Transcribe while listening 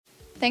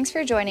Thanks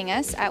for joining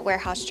us at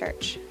Warehouse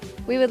Church.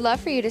 We would love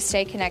for you to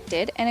stay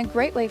connected, and a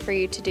great way for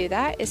you to do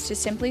that is to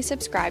simply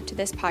subscribe to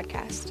this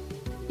podcast.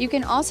 You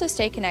can also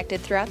stay connected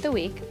throughout the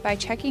week by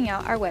checking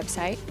out our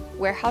website,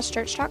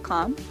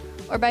 warehousechurch.com,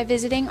 or by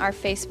visiting our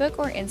Facebook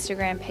or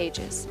Instagram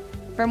pages.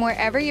 From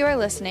wherever you are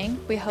listening,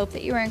 we hope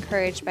that you are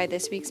encouraged by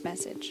this week's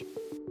message.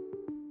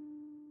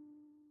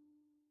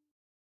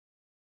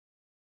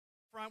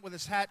 Front with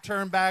his hat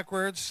turned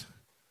backwards,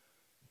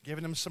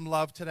 giving him some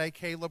love today.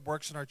 Caleb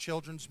works in our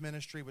children's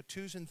ministry with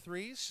 2s and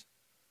 3s.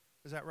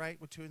 Is that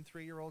right? With 2 and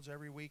 3-year-olds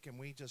every week, and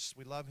we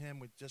love him.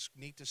 We just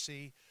need to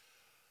see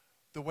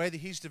the way that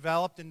he's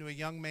developed into a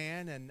young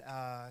man, and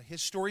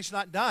his story's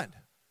not done.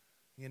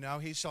 You know,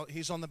 he's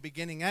on the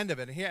beginning end of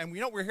it. And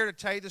you know what we're here to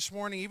tell you this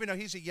morning, even though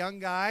he's a young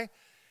guy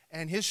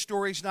and his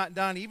story's not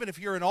done, even if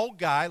you're an old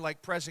guy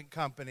like Present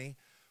Company,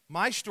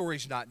 my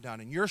story's not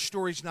done, and your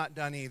story's not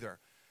done either.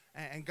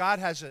 And God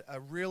has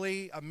a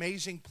really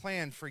amazing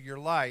plan for your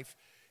life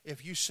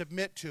if you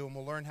submit to and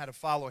will learn how to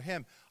follow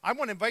him. I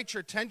want to invite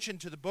your attention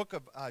to the book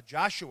of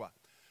Joshua.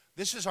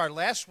 This is our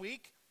last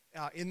week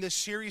in this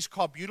series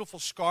called Beautiful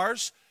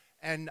Scars,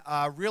 and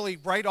really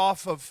right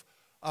off of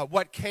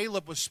what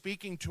Caleb was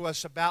speaking to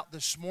us about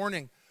this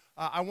morning.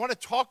 I want to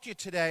talk to you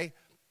today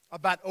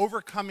about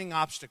overcoming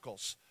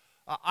obstacles.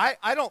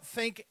 I don't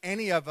think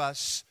any of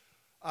us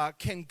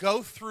can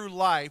go through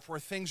life where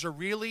things are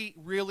really,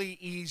 really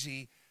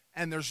easy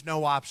and there's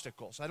no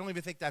obstacles. I don't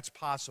even think that's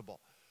possible.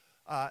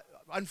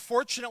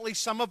 Unfortunately,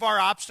 some of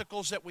our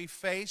obstacles that we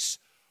face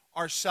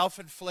are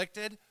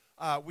self-inflicted.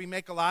 We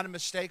make a lot of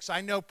mistakes. I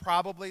know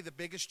probably the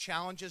biggest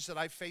challenges that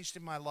I've faced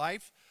in my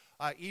life,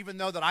 even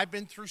though that I've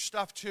been through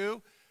stuff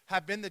too,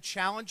 have been the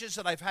challenges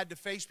that I've had to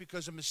face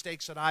because of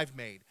mistakes that I've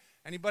made.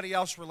 Anybody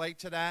else relate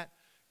to that?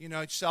 You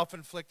know,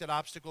 self-inflicted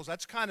obstacles.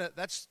 That's kind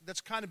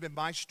of been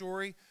my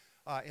story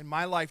in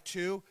my life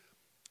too.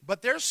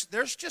 But there's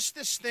just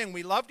this thing.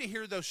 We love to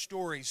hear those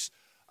stories.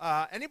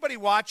 Anybody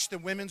watch the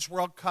Women's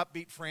World Cup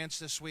beat France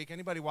this week?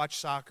 Anybody watch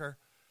soccer?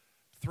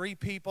 3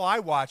 people. I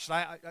watched.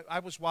 I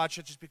was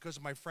watching just because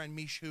of my friend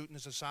Mish Houghton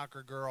is a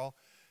soccer girl,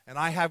 and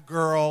I have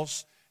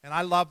girls, and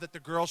I love that the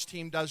girls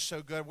team does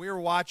so good. We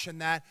were watching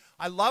that.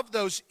 I love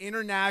those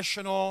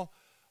international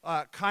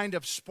kind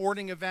of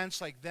sporting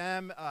events like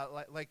them,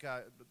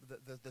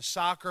 the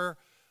soccer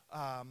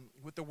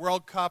with the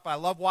World Cup. I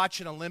love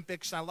watching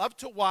Olympics, and I love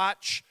to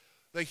watch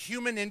the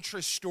human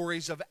interest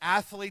stories of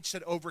athletes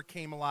that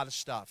overcame a lot of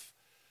stuff.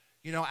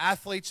 You know,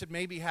 athletes that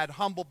maybe had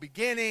humble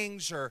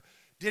beginnings or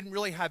didn't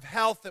really have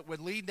health that would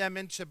lead them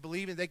into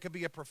believing they could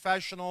be a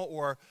professional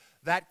or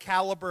that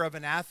caliber of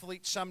an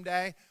athlete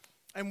someday.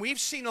 And we've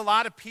seen a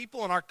lot of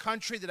people in our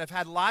country that have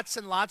had lots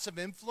and lots of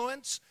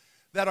influence,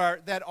 that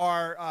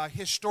are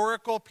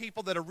historical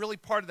people that are really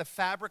part of the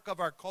fabric of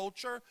our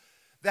culture,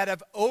 that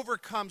have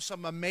overcome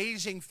some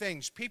amazing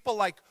things. People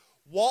like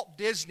Walt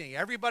Disney.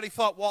 Everybody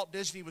thought Walt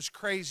Disney was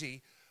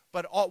crazy,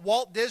 but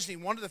Walt Disney,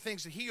 one of the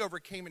things that he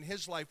overcame in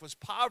his life was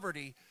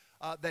poverty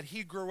that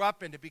he grew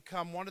up in to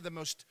become one of the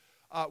most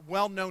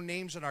well-known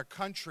names in our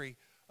country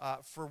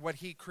for what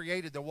he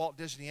created, the Walt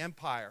Disney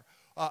Empire.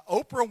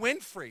 Oprah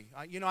Winfrey.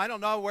 I don't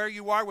know where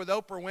you are with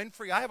Oprah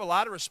Winfrey. I have a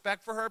lot of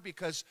respect for her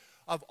because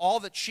of all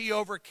that she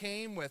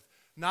overcame with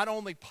not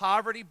only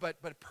poverty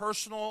but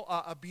personal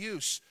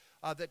abuse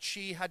that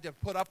she had to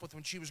put up with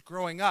when she was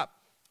growing up.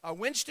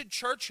 Winston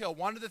Churchill,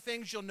 one of the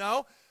things you'll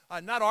know,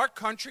 not our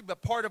country,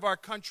 but part of our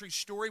country's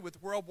story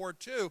with World War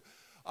II,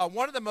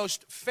 one of the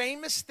most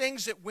famous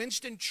things that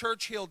Winston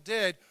Churchill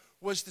did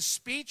was the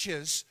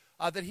speeches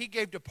that he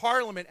gave to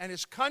Parliament and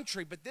his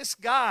country. But this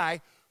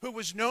guy, who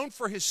was known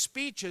for his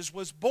speeches,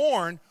 was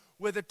born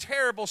with a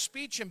terrible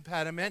speech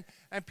impediment,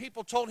 and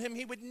people told him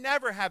he would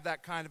never have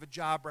that kind of a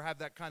job or have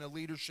that kind of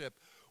leadership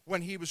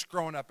when he was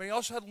growing up. And he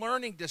also had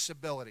learning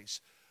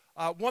disabilities.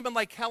 A woman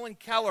like Helen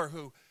Keller,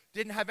 who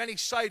didn't have any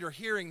sight or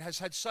hearing, has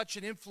had such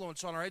an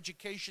influence on our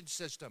education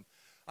system.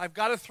 I've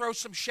got to throw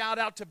some shout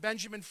out to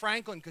Benjamin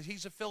Franklin because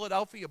he's a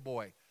Philadelphia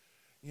boy.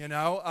 You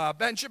know,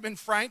 Benjamin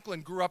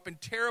Franklin grew up in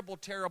terrible,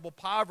 terrible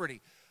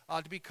poverty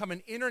to become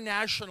an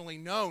internationally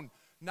known,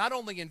 not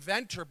only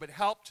inventor, but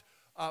helped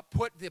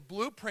put the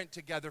blueprint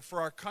together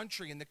for our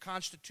country in the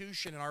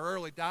Constitution and our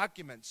early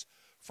documents.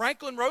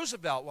 Franklin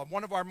Roosevelt,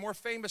 one of our more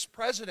famous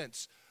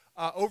presidents,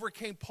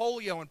 overcame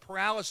polio and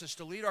paralysis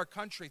to lead our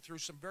country through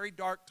some very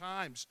dark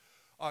times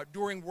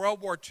during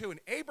World War II. And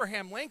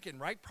Abraham Lincoln,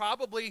 right,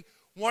 probably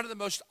one of the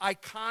most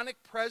iconic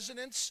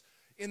presidents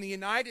in the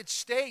United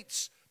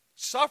States,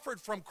 suffered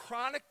from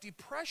chronic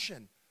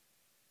depression.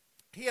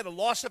 He had a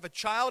loss of a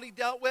child he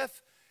dealt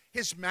with.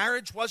 His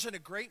marriage wasn't a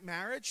great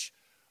marriage,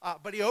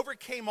 but he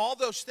overcame all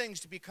those things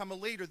to become a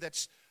leader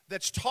that's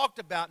talked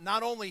about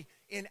not only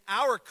in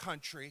our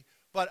country,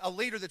 but a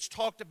leader that's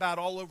talked about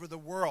all over the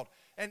world.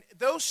 And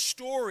those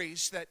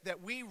stories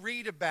that we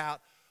read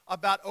about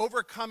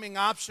overcoming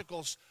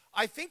obstacles,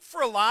 I think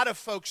for a lot of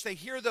folks, they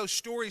hear those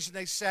stories and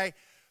they say,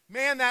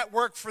 man, that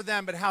worked for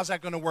them, but how's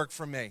that going to work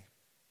for me?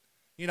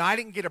 You know, I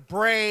didn't get a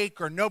break,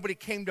 or nobody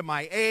came to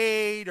my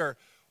aid, or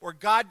or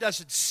God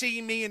doesn't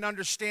see me and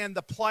understand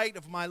the plight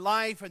of my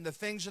life and the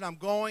things that I'm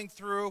going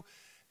through.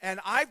 And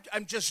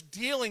I'm just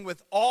dealing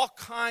with all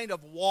kind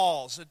of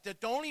walls that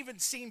don't even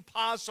seem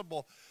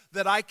possible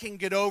that I can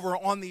get over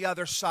on the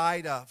other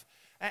side of.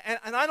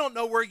 And I don't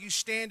know where you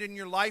stand in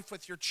your life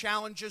with your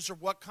challenges or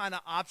what kind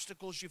of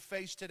obstacles you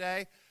face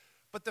today.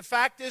 But the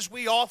fact is,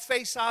 we all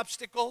face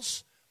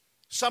obstacles.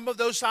 Some of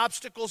those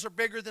obstacles are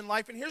bigger than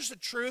life. And here's the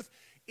truth.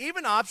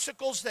 Even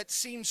obstacles that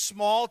seem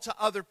small to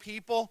other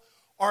people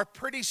are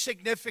pretty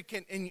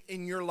significant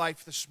in your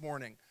life this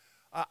morning.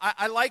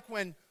 I like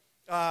when,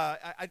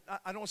 I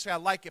don't want to say I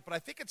like it, but I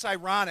think it's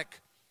ironic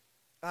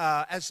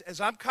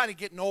as I'm kind of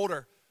getting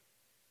older,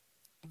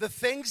 the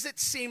things that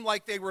seem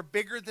like they were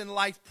bigger than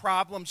life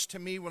problems to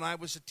me when I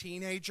was a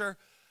teenager,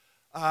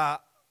 I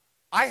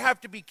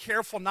have to be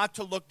careful not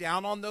to look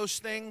down on those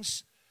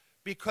things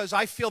because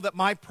I feel that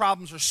my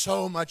problems are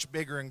so much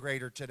bigger and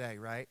greater today,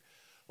 right?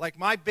 Like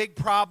my big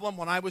problem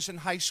when I was in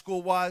high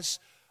school was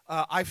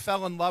I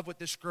fell in love with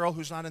this girl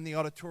who's not in the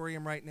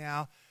auditorium right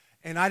now,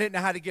 and I didn't know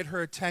how to get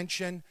her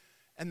attention.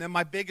 And then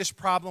my biggest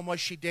problem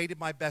was she dated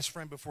my best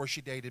friend before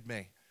she dated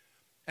me.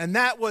 And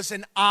that was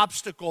an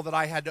obstacle that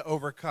I had to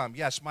overcome.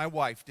 Yes, my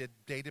wife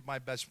dated my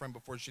best friend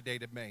before she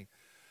dated me.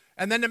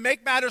 And then to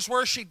make matters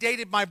worse, she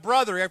dated my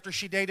brother after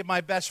she dated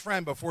my best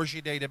friend before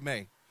she dated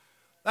me.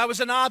 That was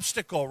an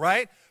obstacle,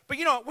 right? But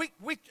you know,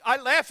 I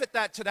laugh at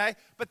that today,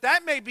 but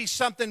that may be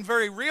something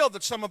very real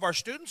that some of our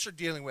students are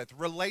dealing with,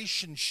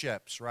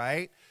 relationships,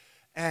 right?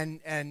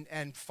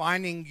 And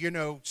finding, you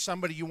know,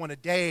 somebody you want to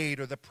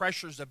date or the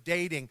pressures of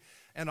dating.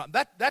 And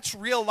that's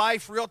real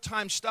life, real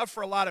time stuff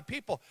for a lot of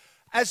people.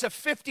 As a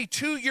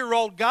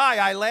 52-year-old guy,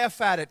 I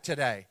laugh at it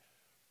today.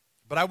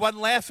 But I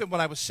wasn't laughing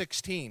when I was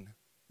 16,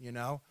 you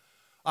know.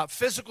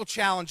 Physical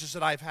challenges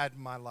that I've had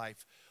in my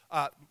life.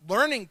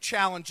 Learning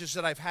challenges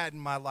that I've had in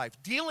my life.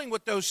 Dealing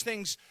with those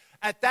things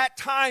at that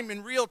time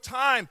in real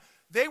time.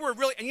 They were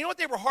really, and you know what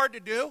they were hard to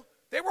do?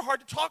 They were hard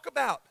to talk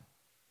about.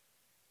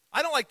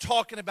 I don't like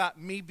talking about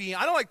me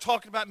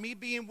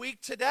being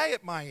weak today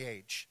at my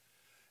age.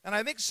 And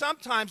I think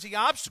sometimes the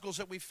obstacles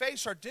that we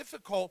face are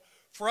difficult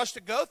for us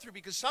to go through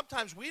because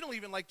sometimes we don't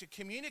even like to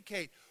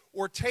communicate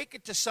or take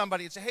it to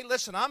somebody and say, hey,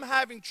 listen, I'm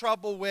having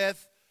trouble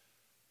with,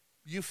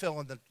 you fill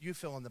in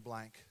the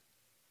blank.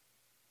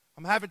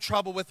 I'm having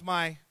trouble with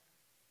my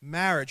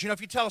marriage. You know,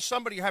 if you tell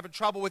somebody you're having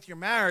trouble with your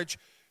marriage,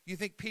 you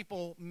think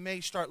people may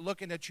start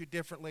looking at you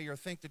differently or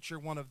think that you're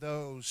one of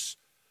those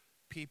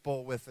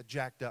people with a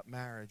jacked up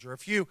marriage. Or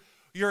if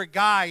you're a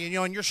guy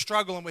and you're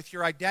struggling with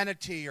your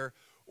identity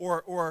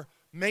or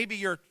maybe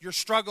you're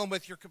struggling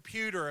with your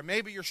computer, or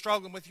maybe you're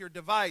struggling with your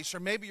device, or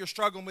maybe you're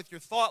struggling with your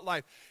thought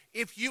life.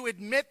 If you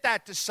admit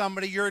that to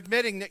somebody, you're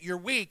admitting that you're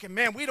weak. And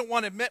man, we don't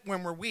want to admit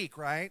when we're weak,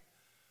 right?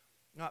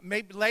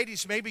 Maybe,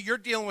 ladies, maybe you're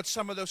dealing with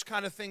some of those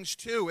kind of things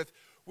too,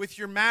 with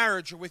your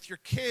marriage or with your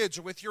kids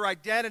or with your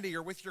identity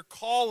or with your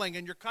calling,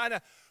 and you're kind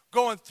of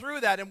going through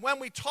that. And when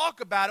we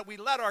talk about it, we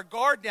let our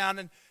guard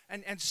down,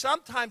 and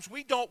sometimes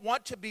we don't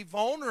want to be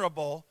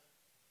vulnerable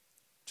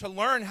to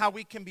learn how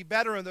we can be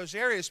better in those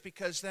areas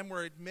because then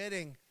we're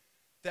admitting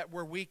that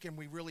we're weak and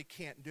we really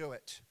can't do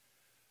it.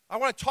 I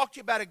want to talk to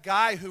you about a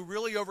guy who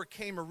really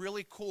overcame a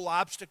really cool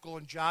obstacle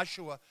in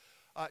Joshua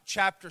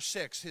chapter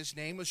 6. His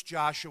name was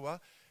Joshua,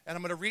 and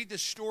I'm going to read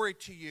this story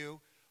to you.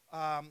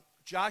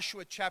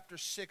 Joshua chapter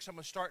 6, I'm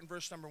going to start in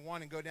verse number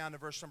 1 and go down to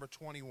verse number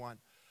 21.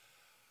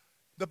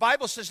 The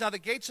Bible says, now the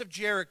gates of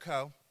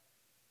Jericho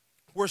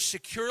were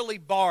securely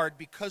barred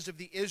because of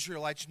the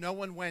Israelites. No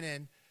one went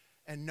in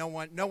and no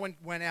one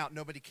went out.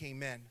 Nobody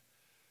came in.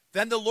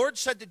 Then the Lord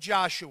said to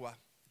Joshua,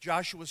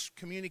 Joshua's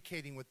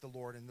communicating with the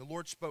Lord, and the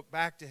Lord spoke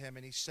back to him,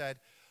 and he said,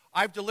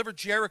 I've delivered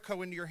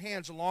Jericho into your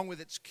hands along with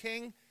its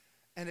king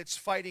and its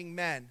fighting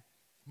men.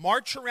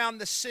 March around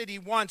the city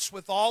once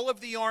with all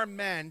of the armed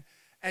men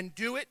and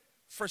do it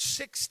for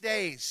 6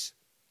 days.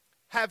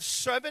 Have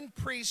 7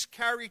 priests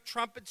carry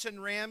trumpets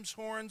and ram's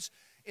horns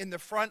in the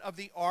front of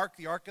the ark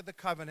of the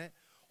covenant.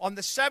 On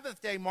the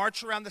 7th day,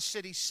 march around the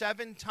city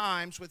 7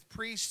 times with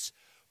priests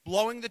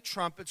blowing the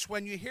trumpets.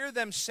 When you hear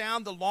them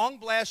sound the long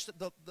blast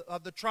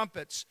of the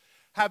trumpets,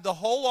 have the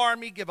whole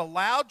army give a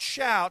loud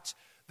shout.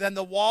 Then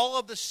the wall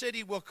of the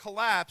city will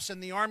collapse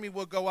and the army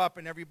will go up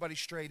and everybody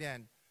straight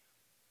in.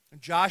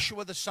 And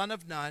Joshua the son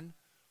of Nun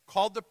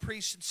called the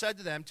priests and said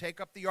to them, take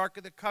up the ark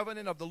of the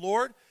covenant of the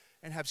Lord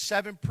and have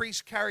 7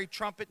 priests carry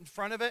trumpet in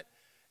front of it.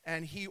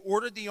 And he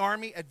ordered the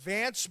army,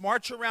 advance,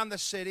 march around the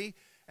city,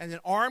 and an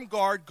armed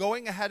guard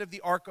going ahead of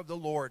the ark of the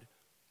Lord.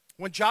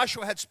 When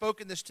Joshua had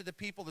spoken this to the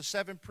people, the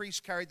 7 priests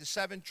carried the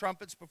 7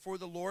 trumpets before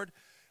the Lord,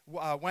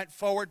 went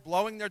forward,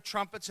 blowing their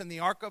trumpets, and the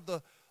ark of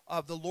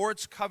the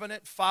Lord's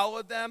covenant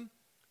followed them.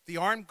 The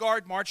armed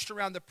guard marched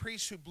around the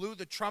priests who blew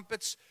the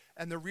trumpets,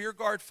 and the rear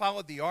guard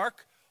followed the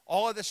ark.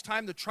 All of this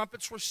time the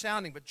trumpets were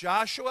sounding, but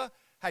Joshua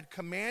had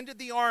commanded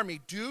the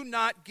army, do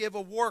not give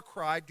a war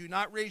cry, do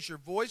not raise your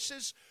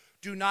voices,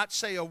 do not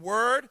say a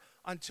word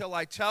until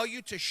I tell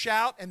you to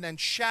shout, and then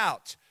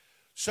shout.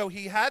 So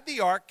he had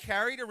the ark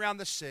carried around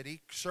the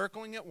city,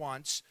 circling it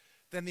once.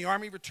 Then the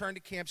army returned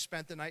to camp,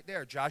 spent the night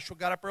there. Joshua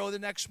got up early the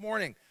next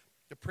morning.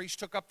 The priests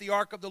took up the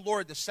ark of the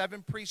Lord. The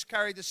 7 priests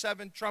carried the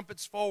 7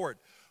 trumpets forward,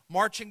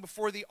 marching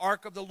before the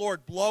ark of the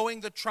Lord,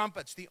 blowing the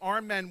trumpets. The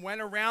armed men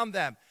went around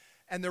them,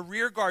 and the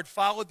rear guard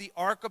followed the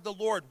ark of the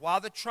Lord while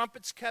the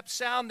trumpets kept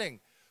sounding.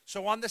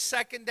 So on the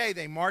second day,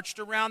 they marched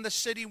around the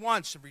city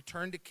once and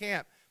returned to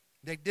camp.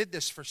 They did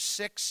this for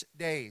 6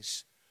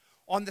 days.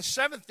 On the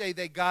 7th day,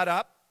 they got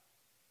up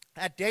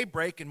at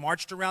daybreak and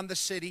marched around the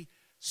city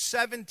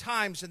 7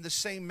 times in the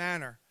same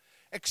manner,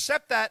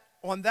 except that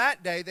on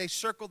that day they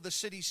circled the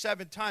city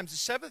 7 times.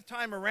 The 7th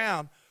time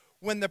around,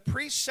 when the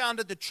priest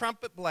sounded the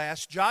trumpet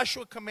blast,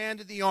 Joshua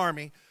commanded the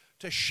army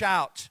to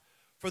shout,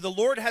 "For the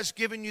Lord has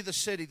given you the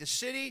city. The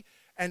city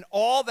and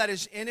all that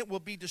is in it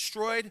will be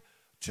destroyed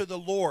to the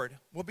Lord,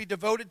 will be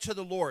devoted to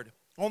the Lord.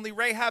 Only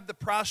Rahab the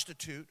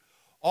prostitute,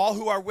 all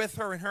who are with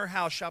her in her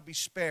house shall be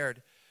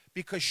spared,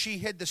 because she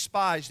hid the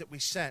spies that we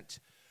sent.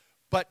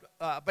 But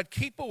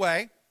keep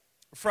away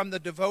from the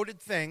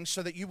devoted things,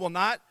 so that you will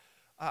not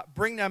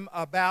bring them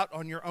about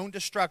on your own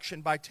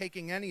destruction by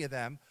taking any of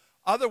them.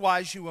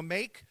 Otherwise, you will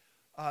make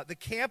the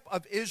camp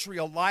of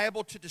Israel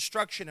liable to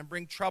destruction and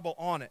bring trouble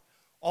on it.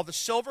 All the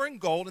silver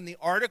and gold and the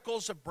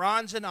articles of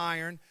bronze and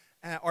iron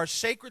are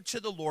sacred to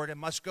the Lord and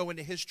must go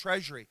into his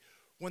treasury."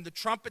 When the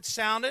trumpet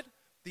sounded,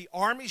 the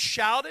army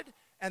shouted,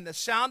 and the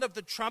sound of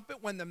the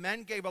trumpet, when the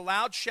men gave a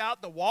loud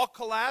shout, the wall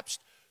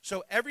collapsed.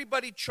 So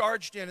everybody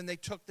charged in, and they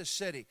took the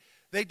city.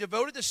 They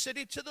devoted the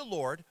city to the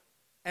Lord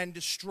and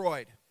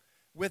destroyed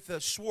with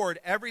the sword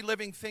every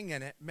living thing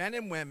in it, men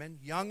and women,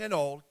 young and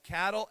old,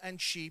 cattle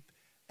and sheep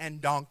and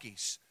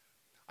donkeys.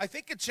 I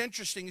think it's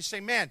interesting. You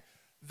say, man,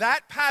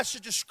 that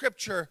passage of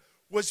Scripture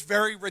was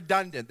very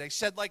redundant. They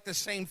said like the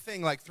same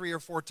thing like 3 or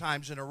 4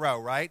 times in a row,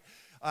 right?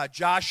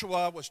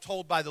 Joshua was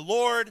told by the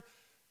Lord,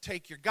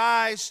 take your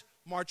guys,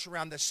 march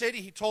around the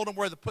city. He told them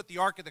where to put the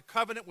Ark of the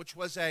Covenant, which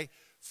was a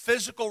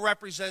physical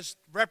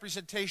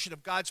representation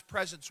of God's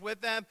presence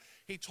with them.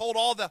 He told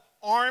all the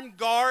armed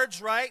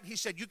guards, right? He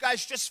said, you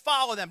guys just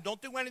follow them.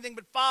 Don't do anything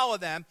but follow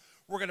them.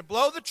 We're going to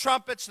blow the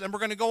trumpets, and then we're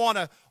going to go on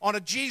a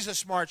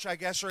Jesus march, I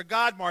guess, or a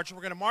God march, and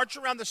we're going to march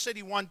around the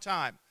city 1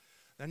 time.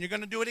 Then you're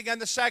going to do it again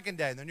the 2nd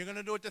day, and then you're going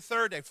to do it the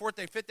 3rd day, 4th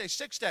day, 5th day,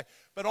 6th day.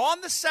 But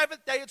on the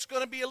 7th day, it's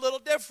going to be a little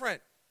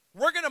different.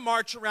 We're going to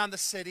march around the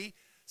city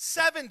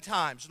 7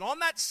 times. And on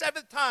that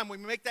 7th time,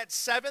 when we make that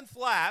 7th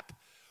lap,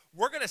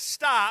 we're going to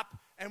stop,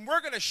 and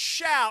we're going to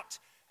shout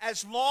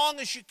as long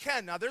as you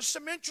can. Now, there's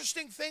some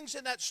interesting things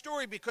in that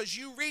story, because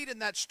you read in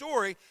that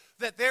story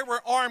that there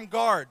were armed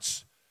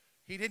guards.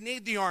 He didn't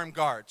need the armed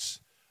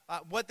guards.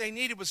 What they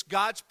needed was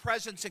God's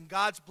presence and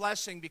God's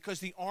blessing, because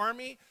the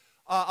army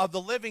of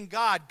the living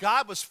God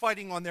was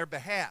fighting on their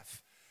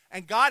behalf.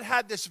 And God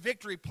had this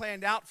victory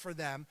planned out for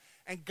them.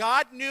 And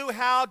God knew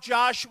how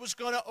Joshua was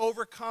going to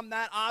overcome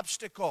that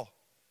obstacle.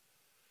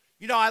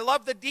 You know, I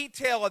love the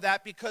detail of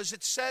that, because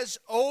it says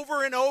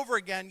over and over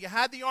again, you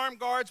had the armed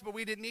guards, but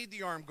we didn't need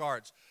the armed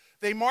guards.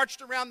 They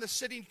marched around the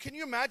city. Can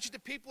you imagine the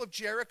people of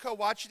Jericho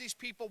watching these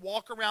people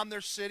walk around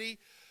their city,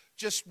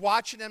 just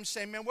watching them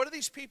saying, man, what are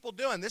these people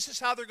doing? This is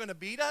how they're going to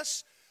beat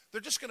us?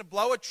 They're just going to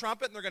blow a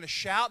trumpet and they're going to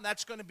shout, and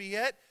that's going to be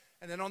it?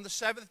 And then on the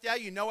 7th day,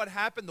 you know what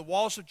happened? The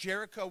walls of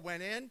Jericho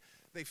went in.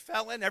 They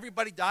fell in.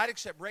 Everybody died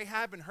except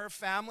Rahab and her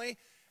family.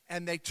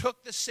 And they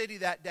took the city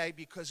that day,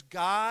 because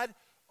God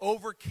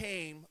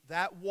overcame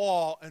that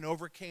wall and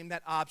overcame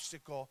that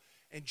obstacle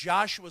in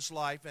Joshua's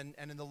life and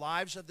in the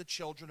lives of the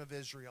children of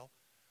Israel.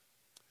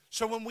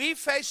 So when we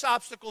face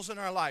obstacles in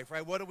our life,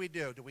 right, what do we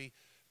do? Do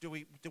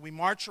we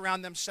march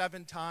around them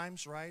 7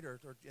 times, right, or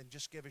and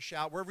just give a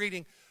shout?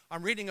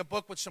 I'm reading a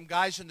book with some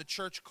guys in the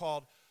church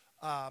called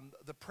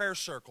The Prayer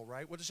Circle,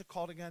 right? What is it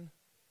called again?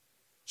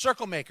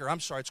 Circle Maker.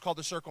 I'm sorry, it's called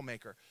The Circle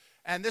Maker.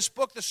 And this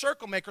book, The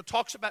Circle Maker,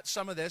 talks about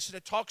some of this, and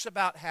it talks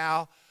about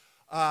how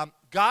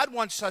God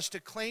wants us to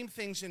claim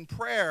things in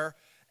prayer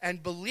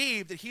and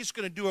believe that he's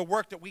going to do a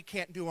work that we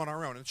can't do on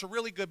our own. And it's a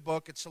really good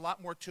book. It's a lot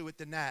more to it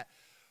than that.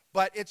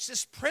 But it's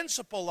this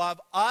principle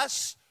of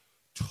us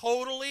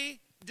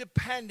totally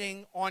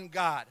depending on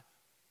God.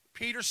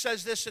 Peter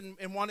says this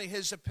in one of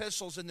his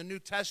epistles in the New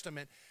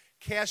Testament,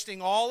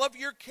 casting all of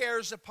your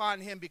cares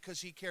upon him because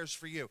he cares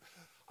for you.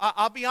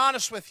 I'll be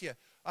honest with you.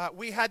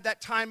 We had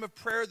that time of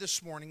prayer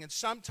this morning, and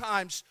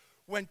sometimes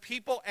when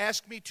people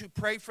ask me to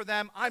pray for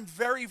them, I'm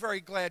very, very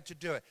glad to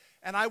do it.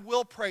 And I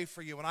will pray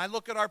for you. And I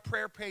look at our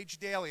prayer page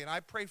daily, and I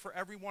pray for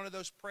every one of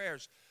those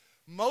prayers.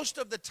 Most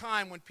of the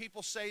time when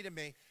people say to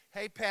me,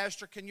 hey,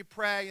 Pastor, can you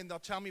pray? And they'll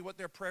tell me what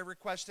their prayer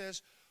request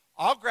is.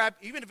 I'll grab,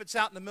 even if it's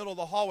out in the middle of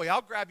the hallway,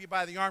 I'll grab you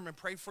by the arm and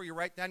pray for you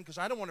right then, because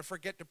I don't want to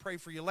forget to pray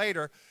for you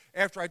later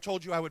after I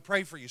told you I would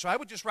pray for you. So I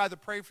would just rather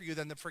pray for you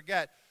than to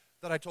forget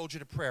that I told you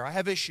to pray. I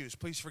have issues.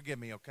 Please forgive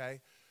me, okay?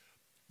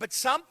 But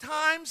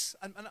sometimes,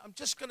 and I'm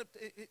just going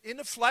to, in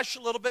the flesh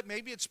a little bit,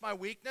 maybe it's my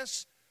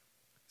weakness,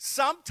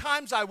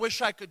 sometimes I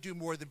wish I could do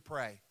more than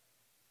pray.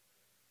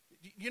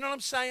 You know what I'm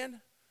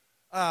saying?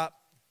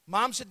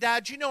 Moms and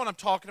dads, you know what I'm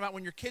talking about.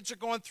 When your kids are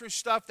going through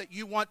stuff that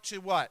you want to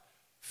what?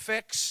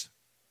 Fix,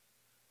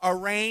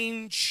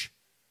 arrange,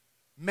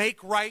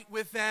 make right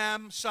with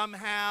them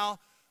somehow,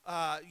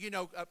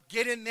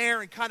 get in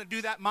there and kind of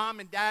do that mom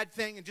and dad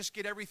thing and just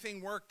get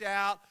everything worked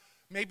out.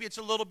 Maybe it's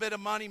a little bit of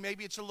money.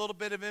 Maybe it's a little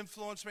bit of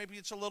influence. Maybe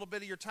it's a little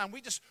bit of your time.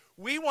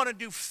 We want to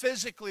do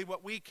physically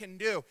what we can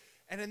do.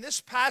 And in this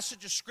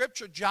passage of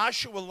Scripture,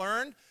 Joshua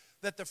learned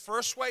that the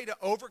first way to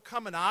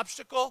overcome an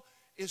obstacle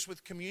is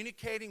with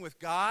communicating with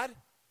God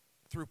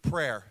through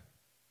prayer.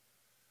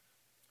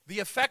 The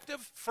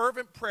effective,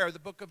 fervent prayer, the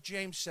book of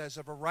James says,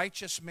 of a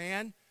righteous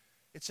man,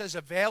 it says,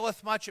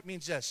 availeth much. It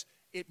means this.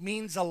 It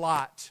means a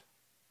lot.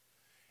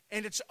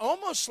 And it's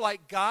almost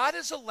like God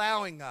is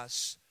allowing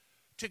us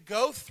to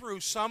go through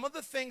some of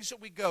the things that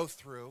we go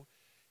through,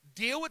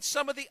 deal with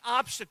some of the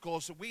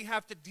obstacles that we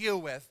have to deal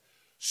with,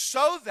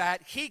 so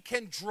that He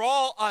can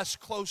draw us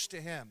close to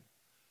Him.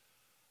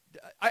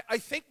 I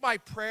think my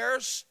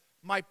prayers,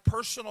 my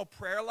personal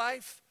prayer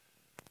life,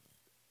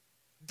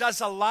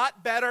 does a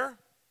lot better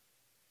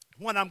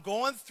when I'm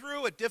going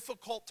through a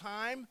difficult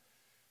time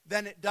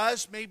than it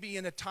does maybe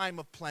in a time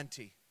of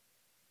plenty.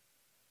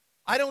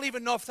 I don't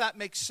even know if that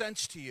makes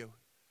sense to you.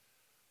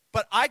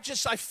 But I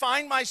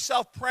find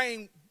myself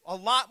praying a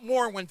lot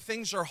more when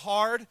things are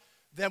hard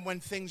than when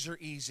things are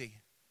easy.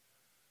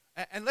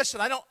 And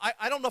listen, I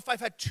don't know if I've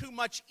had too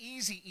much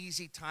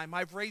easy time.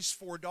 I've raised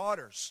 4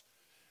 daughters,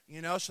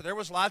 so there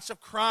was lots of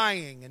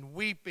crying and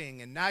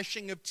weeping and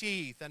gnashing of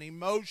teeth and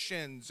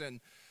emotions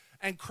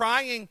and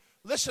crying.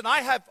 Listen, I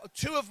have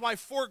 2 of my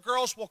 4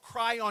 girls will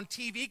cry on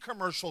TV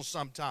commercials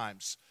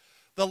sometimes.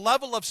 The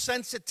level of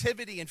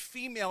sensitivity and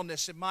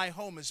femaleness in my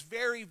home is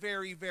very,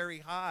 very, very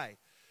high.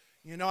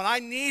 And I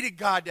needed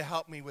God to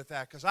help me with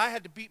that, because I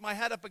had to beat my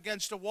head up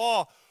against a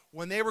wall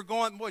when they were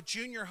going,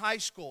 junior high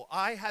school.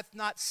 Eye hath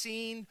not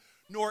seen,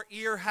 nor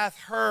ear hath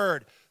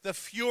heard the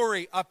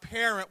fury a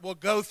parent will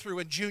go through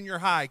in junior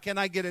high. Can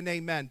I get an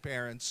amen,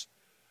 parents?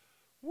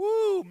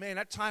 Woo, man,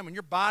 that time when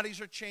your bodies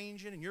are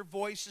changing and your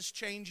voice is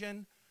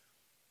changing.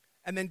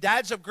 And then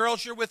dads of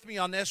girls, you're with me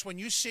on this. When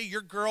you see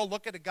your girl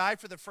look at a guy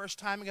for the first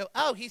time and go,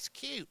 oh, he's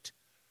cute.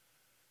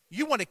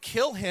 You want to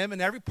kill him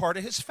and every part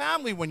of his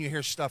family when you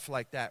hear stuff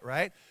like that,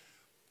 right?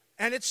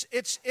 And it's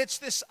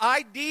this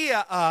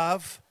idea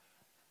of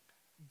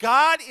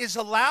God is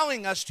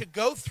allowing us to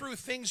go through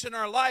things in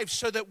our lives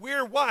so that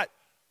we're what?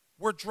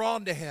 We're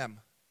drawn to Him.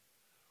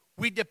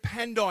 We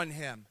depend on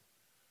Him.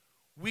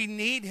 We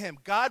need Him.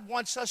 God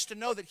wants us to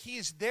know that He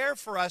is there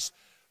for us.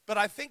 But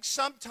I think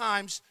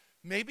sometimes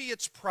maybe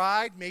it's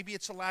pride, maybe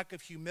it's a lack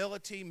of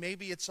humility,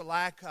 maybe it's a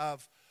lack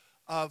of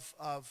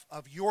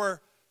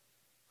your,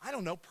 I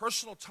don't know,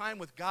 personal time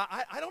with God.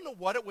 I don't know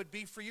what it would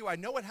be for you. I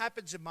know what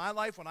happens in my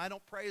life when I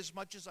don't pray as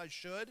much as I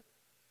should.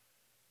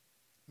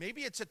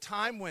 Maybe it's a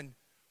time when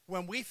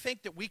we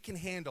think that we can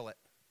handle it.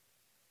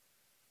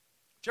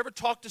 Did you ever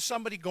talk to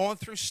somebody going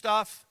through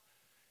stuff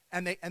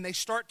and they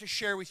start to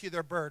share with you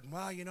their burden?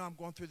 Well, I'm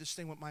going through this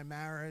thing with my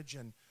marriage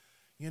and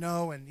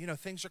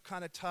things are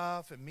kind of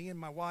tough, and me and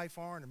my wife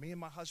aren't, or me and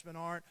my husband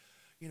aren't,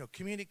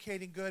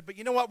 communicating good. But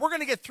you know what? We're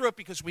going to get through it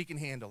because we can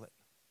handle it.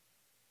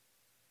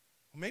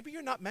 Well, maybe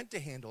you're not meant to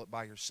handle it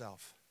by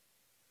yourself.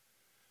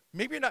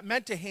 Maybe you're not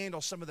meant to handle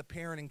some of the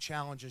parenting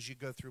challenges you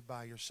go through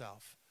by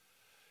yourself.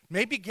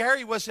 Maybe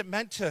Gary wasn't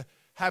meant to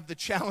have the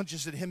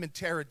challenges that him and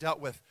Tara dealt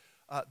with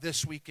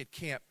this week at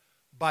camp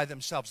by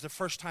themselves. The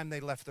first time they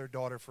left their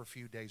daughter for a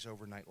few days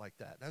overnight like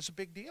that. That's a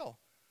big deal.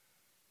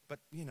 But,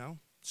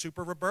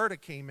 Super Roberta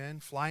came in,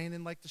 flying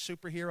in like the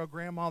superhero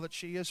grandma that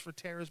she is for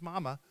Tara's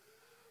mama,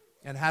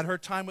 and had her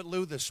time with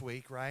Lou this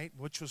week, right?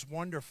 Which was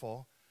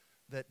wonderful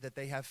that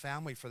they have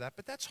family for that.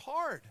 But that's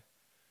hard.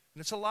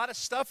 And it's a lot of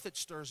stuff that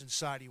stirs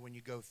inside you when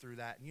you go through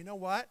that. And you know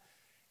what?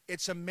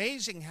 It's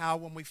amazing how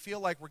when we feel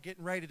like we're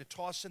getting ready to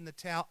toss in the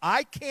towel,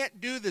 I can't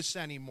do this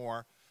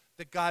anymore,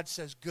 that God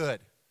says,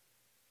 good.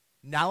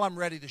 Now I'm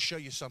ready to show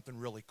you something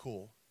really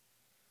cool.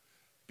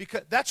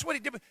 Because that's what He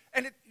did.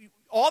 And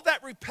all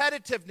that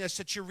repetitiveness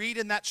that you read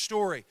in that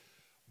story,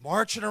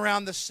 marching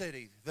around the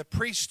city, the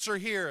priests are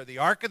here, the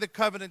Ark of the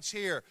Covenant's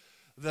here,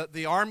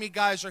 the army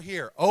guys are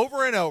here,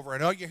 over and over.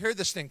 And you hear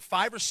this thing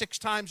 5 or 6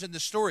 times in the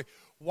story.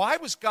 Why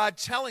was God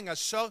telling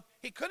us so?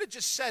 He could have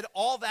just said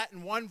all that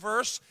in one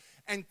verse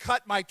and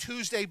cut my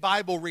Tuesday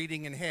Bible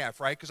reading in half,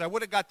 right? Because I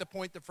would have got the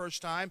point the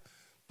first time.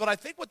 But I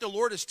think what the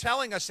Lord is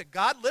telling us, that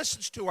God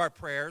listens to our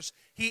prayers,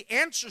 He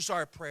answers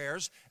our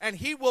prayers, and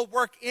He will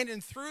work in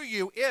and through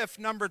you if,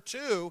 number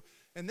 2,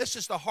 and this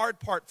is the hard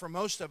part for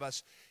most of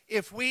us,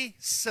 if we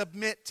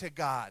submit to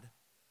God.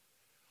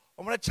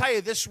 I want to tell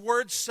you, this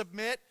word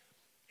submit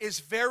is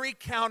very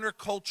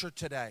counterculture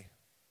today.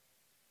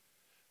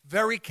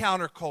 Very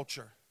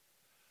counterculture.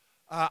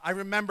 I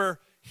remember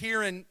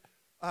hearing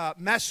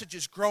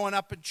messages growing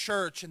up in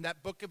church in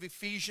that book of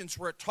Ephesians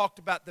where it talked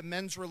about the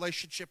men's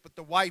relationship with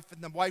the wife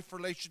and the wife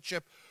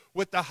relationship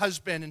with the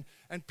husband.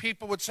 And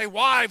people would say,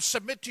 wives,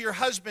 submit to your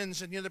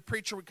husbands. And the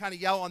preacher would kind of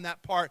yell on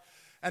that part.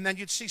 And then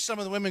you'd see some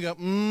of the women go,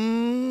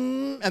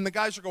 and the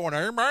guys are going,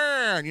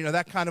 amen,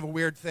 that kind of a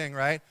weird thing,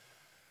 right?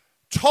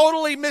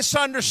 totally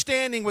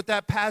misunderstanding what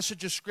that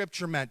passage of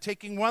Scripture meant,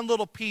 taking one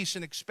little piece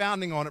and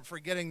expounding on it,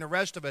 forgetting the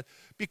rest of it.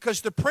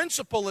 Because the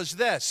principle is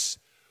this: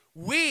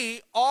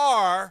 we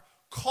are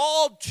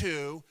called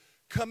to,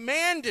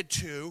 commanded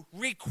to,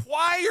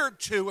 required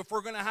to, if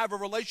we're going to have a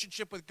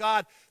relationship with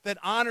God that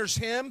honors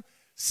Him,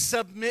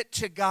 submit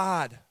to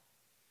God.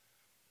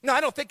 Now,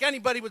 I don't think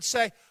anybody would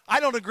say, I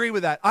don't agree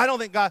with that. I don't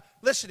think God...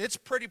 Listen, it's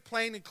pretty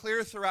plain and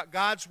clear throughout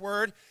God's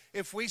Word.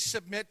 If we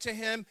submit to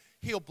Him,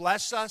 He'll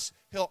bless us,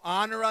 He'll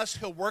honor us,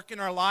 He'll work in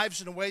our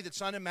lives in a way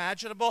that's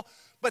unimaginable.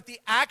 But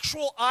the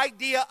actual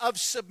idea of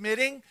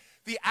submitting,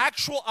 the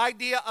actual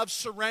idea of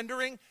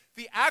surrendering,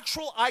 the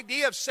actual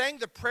idea of saying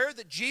the prayer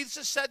that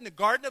Jesus said in the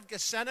Garden of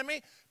Gethsemane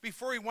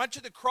before He went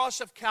to the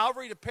cross of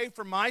Calvary to pay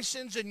for my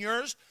sins and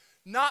yours,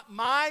 not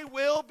my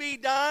will be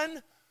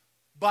done,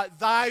 but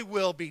thy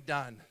will be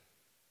done.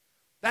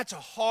 That's a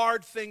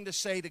hard thing to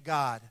say to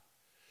God,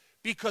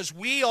 because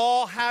we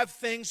all have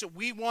things that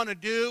we want to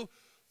do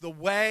the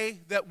way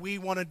that we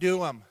want to do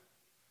them.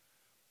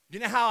 You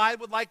know how I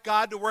would like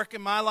God to work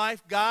in my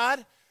life?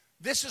 God,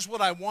 this is what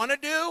I want to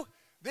do.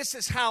 This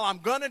is how I'm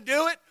going to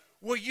do it.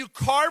 Will you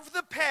carve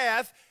the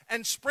path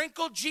and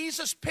sprinkle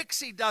Jesus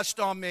pixie dust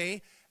on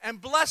me and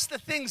bless the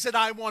things that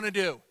I want to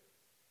do?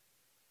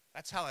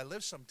 That's how I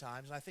live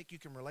sometimes, and I think you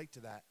can relate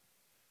to that.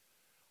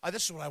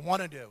 This is what I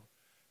want to do.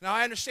 Now,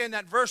 I understand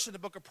that verse in the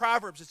book of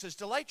Proverbs. It says,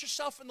 delight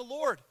yourself in the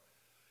Lord,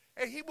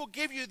 and He will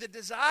give you the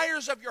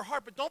desires of your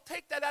heart. But don't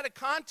take that out of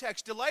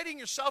context. Delighting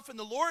yourself in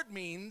the Lord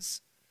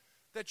means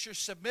that you're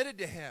submitted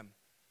to Him,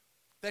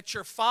 that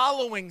you're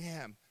following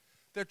Him,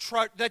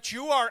 that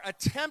you are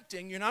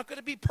attempting, you're not going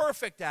to be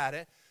perfect at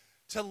it,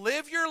 to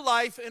live your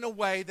life in a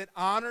way that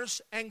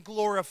honors and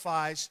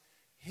glorifies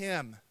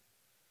Him.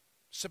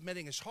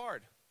 Submitting is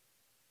hard.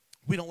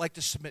 We don't like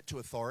to submit to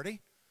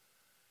authority.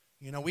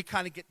 You know, we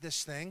kind of get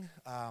this thing.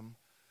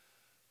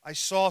 I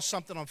saw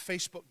something on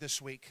Facebook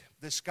this week.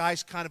 This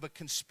guy's kind of a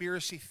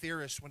conspiracy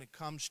theorist when it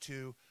comes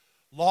to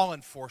law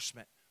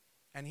enforcement.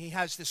 And he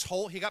has this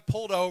he got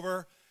pulled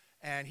over,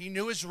 and he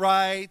knew his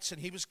rights,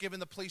 and he was giving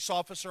the police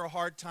officer a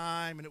hard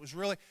time, and it was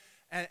really,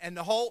 and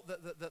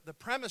the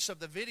premise of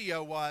the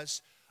video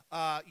was,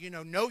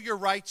 know your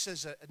rights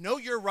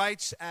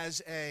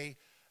as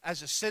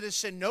a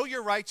citizen, know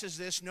your rights as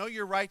this, know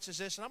your rights as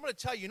this. And I'm going to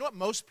tell you, you know what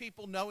most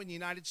people know in the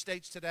United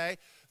States today?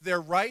 Their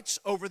rights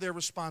over their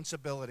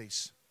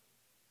responsibilities.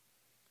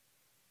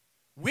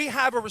 We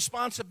have a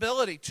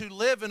responsibility to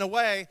live in a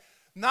way,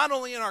 not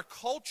only in our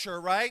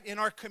culture, right, in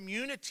our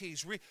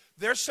communities.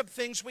 There's some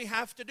things we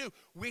have to do.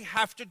 We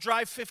have to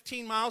drive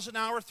 15 miles an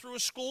hour through a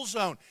school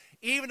zone,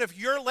 even if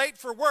you're late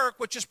for work,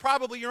 which is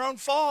probably your own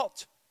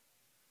fault.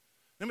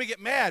 Then we get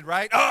mad,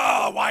 right?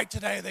 Oh, why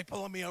today? Are they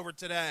pulling me over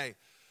today?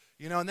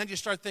 You know, and then you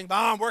start thinking,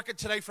 I'm working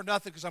today for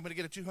nothing because I'm going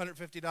to get a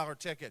 $250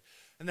 ticket.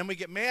 And then we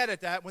get mad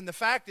at that, when the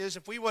fact is,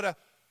 if we would have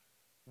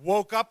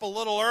woke up a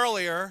little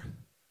earlier,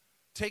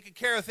 taken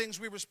care of things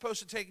we were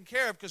supposed to take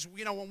care of, because,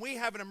 you know, when we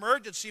have an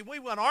emergency, we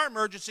want our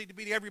emergency to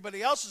be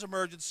everybody else's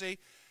emergency,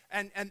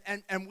 and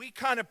we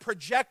kind of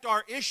project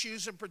our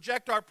issues and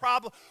project our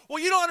problem.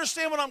 Well, you don't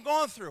understand what I'm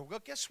going through.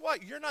 Well, guess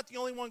what? You're not the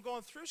only one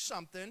going through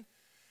something.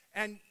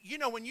 And, you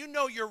know, when you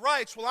know your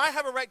rights, well, I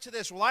have a right to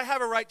this. Well, I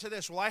have a right to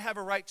this. Well, I have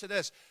a right to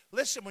this.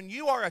 Listen, when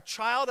you are a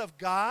child of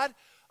God,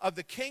 of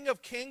the King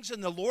of Kings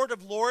and the Lord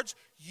of Lords,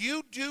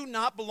 you do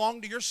not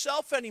belong to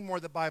yourself anymore,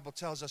 the Bible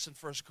tells us in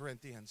 1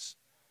 Corinthians.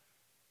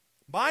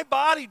 My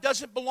body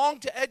doesn't belong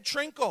to Ed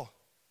Trinkle.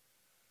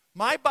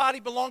 My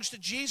body belongs to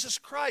Jesus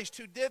Christ,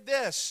 who did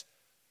this,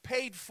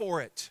 paid for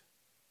it.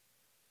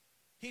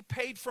 He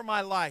paid for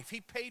my life.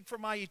 He paid for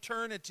my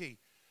eternity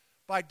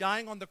by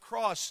dying on the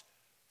cross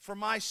for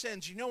my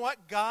sins. You know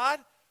what? God,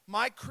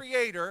 my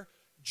Creator,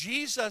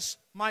 Jesus,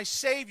 my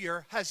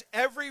Savior, has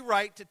every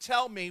right to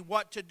tell me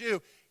what to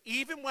do,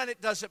 even when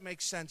it doesn't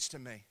make sense to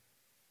me.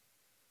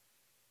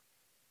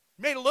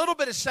 It made a little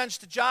bit of sense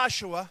to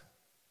Joshua.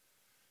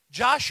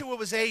 Joshua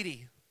was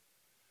 80.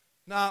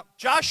 Now,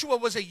 Joshua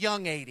was a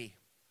young 80.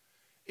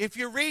 If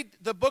you read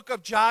the book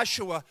of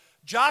Joshua,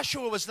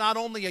 Joshua was not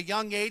only a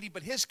young 80,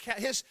 but his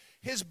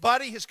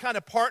buddy, his kind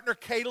of partner,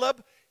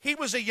 Caleb, he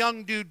was a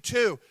young dude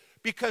too.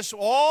 Because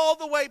all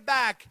the way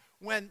back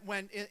when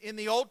in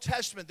the Old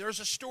Testament, there's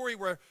a story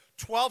where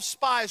 12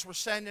 spies were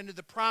sent into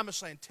the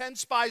promised land. 10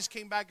 spies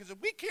came back and said,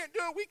 we can't do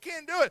it, we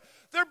can't do it.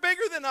 They're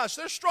bigger than us,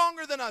 they're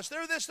stronger than us,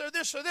 they're this, they're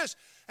this, or this.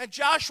 And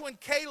Joshua and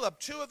Caleb,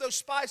 two of those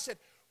spies, said,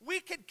 we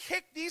could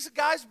kick these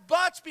guys'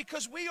 butts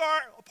because we are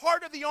a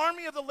part of the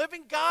army of the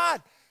living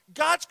God.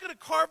 God's going to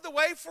carve the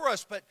way for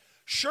us. But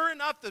sure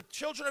enough, the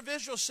children of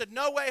Israel said,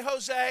 no way,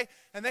 Jose.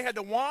 And they had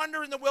to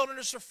wander in the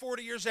wilderness for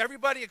 40 years,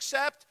 everybody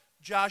except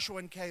Joshua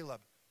and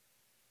Caleb.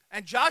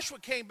 And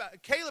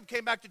Caleb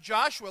came back to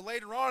Joshua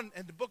later on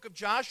in the book of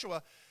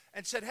Joshua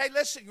and said, hey,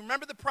 listen, you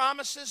remember the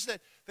promises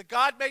that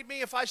God made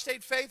me if I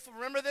stayed faithful?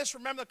 Remember this?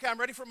 Remember, okay, I'm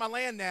ready for my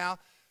land now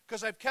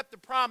because I've kept the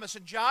promise.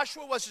 And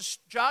Joshua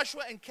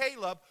and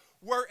Caleb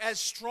were as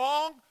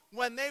strong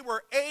when they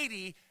were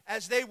 80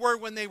 as they were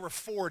when they were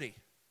 40.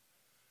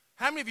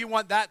 How many of you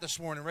want that this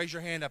morning? Raise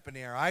your hand up in the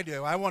air. I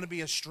do. I want to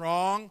be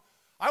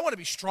I want to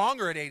be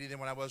stronger at 80 than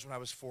when I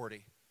was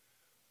 40.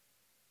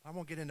 I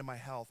won't get into my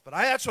health, but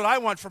that's what I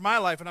want for my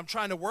life, and I'm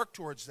trying to work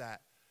towards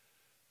that.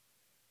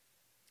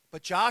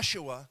 But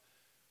Joshua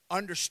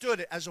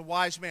understood it as a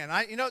wise man.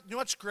 You know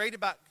what's great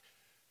about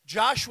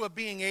Joshua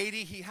being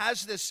 80? He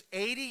has this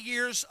 80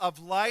 years of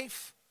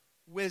life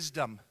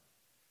wisdom.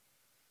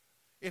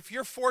 If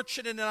you're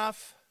fortunate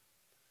enough,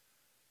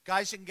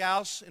 guys and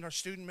gals in our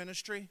student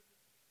ministry,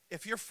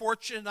 if you're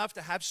fortunate enough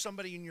to have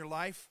somebody in your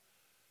life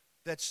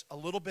that's a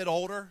little bit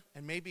older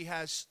and maybe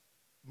has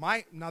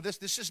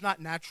this is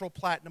not natural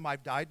platinum.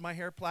 I've dyed my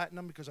hair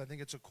platinum because I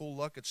think it's a cool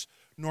look. It's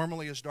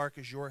normally as dark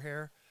as your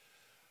hair.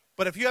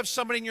 But if you have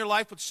somebody in your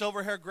life with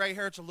silver hair, gray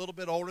hair, it's a little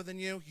bit older than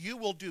you, you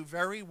will do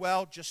very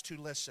well just to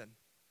listen.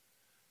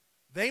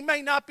 They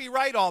may not be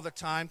right all the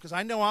time, because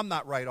I know I'm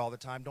not right all the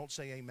time. Don't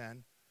say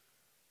amen.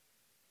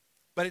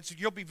 But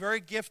you'll be very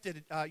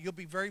gifted. You'll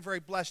be very, very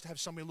blessed to have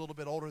somebody a little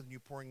bit older than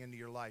you pouring into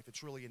your life.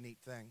 It's really a neat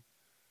thing.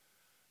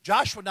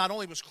 Joshua not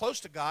only was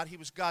close to God, he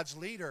was God's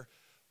leader,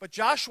 but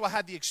Joshua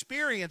had the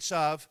experience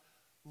of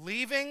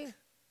leaving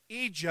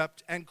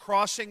Egypt and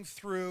crossing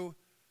through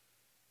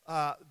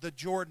the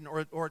Jordan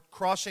or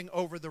crossing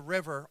over the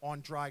river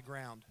on dry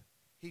ground.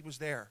 He was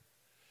there.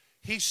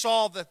 He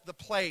saw the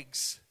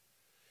plagues.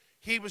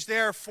 He was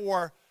there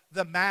for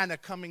the manna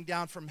coming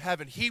down from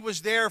heaven. He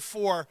was there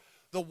for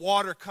the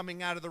water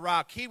coming out of the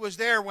rock. He was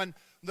there when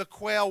the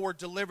quail were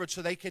delivered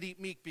so they could eat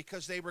meat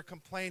because they were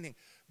complaining.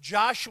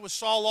 Joshua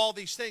saw all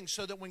these things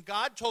so that when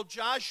God told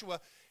Joshua,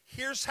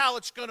 here's how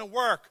it's going to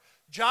work,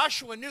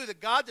 Joshua knew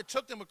that God that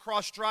took them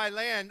across dry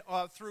land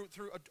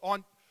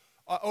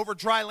over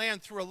dry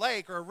land through a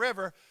lake or a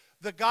river,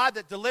 the God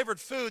that delivered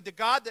food, the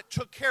God that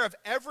took care of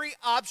every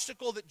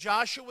obstacle that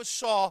Joshua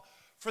saw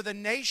for the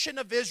nation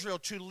of Israel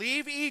to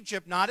leave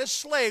Egypt, not as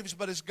slaves,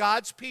 but as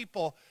God's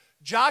people.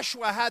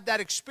 Joshua had that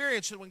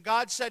experience, and when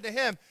God said to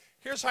him,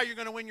 here's how you're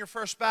going to win your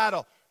first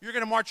battle. You're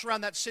going to march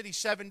around that city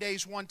 7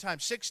 days one time,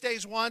 6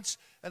 days once,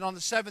 and on the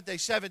seventh day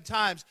 7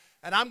 times,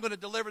 and I'm going to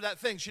deliver that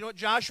thing. So you know what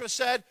Joshua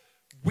said?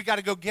 We got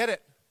to go get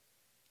it.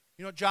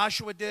 You know what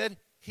Joshua did?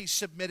 He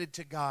submitted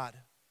to God.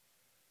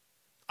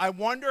 I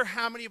wonder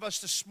how many of us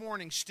this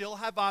morning still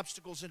have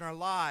obstacles in our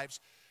lives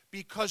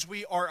because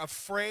we are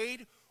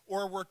afraid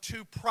or we're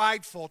too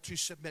prideful to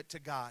submit to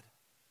God.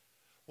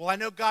 Well, I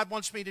know God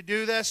wants me to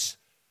do this,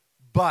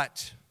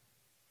 but.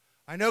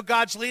 I know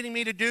God's leading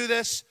me to do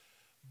this,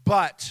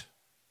 but.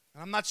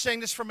 And I'm not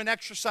saying this from an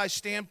exercise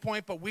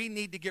standpoint, but we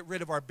need to get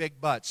rid of our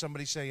big butts.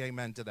 Somebody say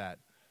amen to that.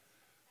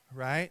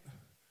 Right?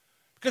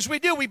 Because we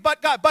do. We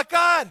but God. But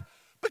God.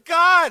 But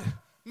God.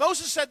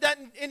 Moses said that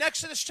in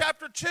Exodus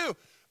chapter 2.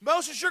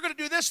 Moses, you're going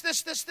to do this,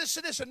 this, this, this,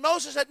 and this. And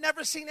Moses had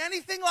never seen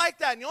anything like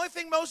that. And the only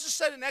thing Moses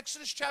said in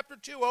Exodus chapter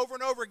 2 over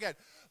and over again,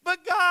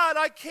 but God,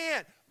 I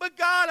can't. But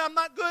God, I'm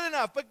not good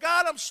enough. But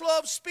God, I'm slow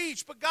of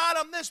speech. But God,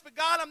 I'm this. But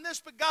God, I'm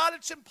this. But God,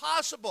 it's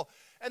impossible.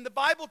 And the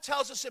Bible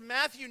tells us in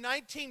Matthew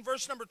 19,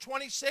 verse number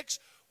 26,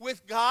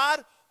 with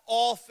God,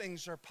 all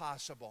things are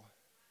possible.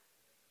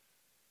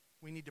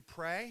 We need to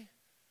pray.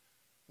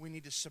 We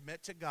need to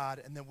submit to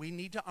God. And then we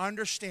need to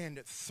understand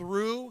that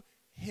through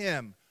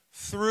Him,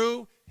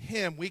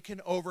 we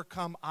can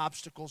overcome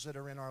obstacles that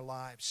are in our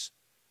lives.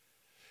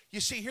 You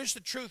see, here's the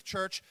truth,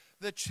 church.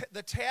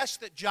 The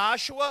task that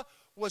Joshua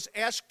was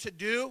asked to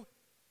do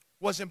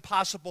was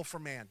impossible for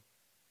man.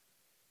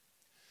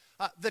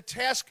 The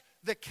task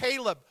that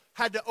Caleb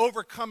had to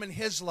overcome in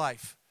his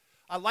life.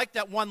 I like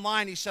that one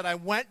line. He said, I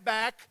went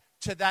back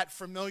to that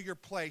familiar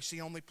place,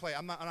 the only place.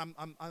 I'm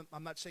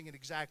not saying it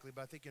exactly,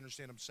 but I think you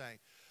understand what I'm saying.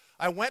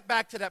 I went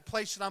back to that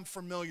place that I'm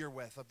familiar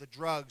with, of the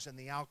drugs and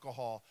the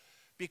alcohol,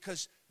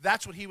 because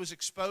that's what he was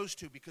exposed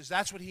to, because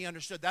that's what he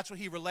understood, that's what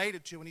he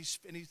related to, and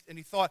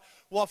he thought,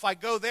 well, if I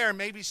go there,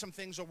 maybe some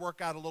things will work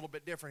out a little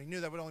bit different. He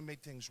knew that would only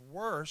make things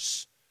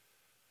worse.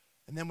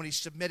 And then when he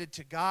submitted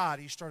to God,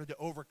 he started to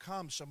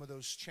overcome some of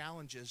those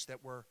challenges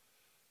that were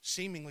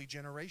seemingly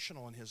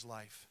generational in his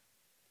life.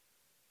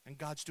 And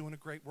God's doing a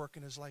great work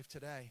in his life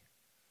today.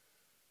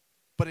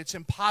 But it's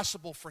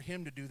impossible for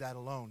him to do that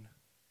alone.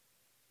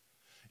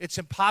 It's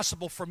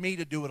impossible for me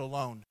to do it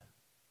alone.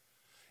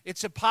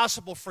 It's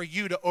impossible for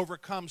you to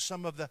overcome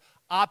some of the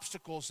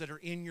obstacles that are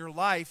in your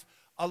life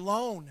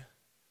alone.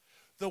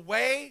 The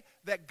way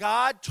that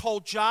God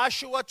told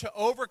Joshua to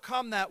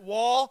overcome that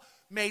wall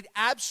made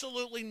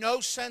absolutely no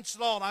sense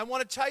at all. And I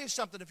want to tell you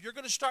something. If you're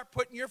going to start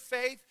putting your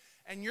faith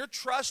and your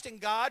trust in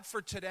God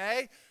for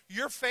today,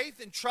 your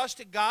faith and trust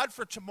in God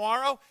for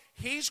tomorrow,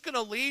 He's going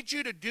to lead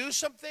you to do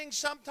some things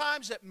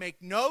sometimes that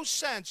make no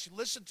sense.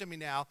 Listen to me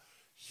now.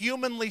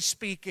 Humanly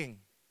speaking.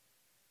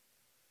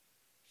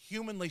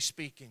 Humanly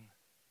speaking.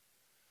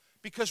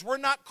 Because we're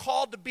not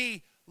called to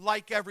be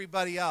like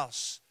everybody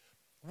else.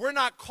 We're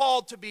not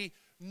called to be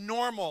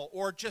normal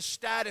or just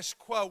status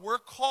quo. We're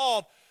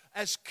called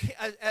as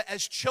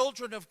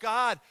children of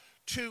God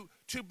to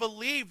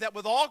believe that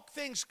with all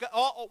things,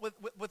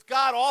 with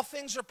God, all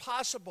things are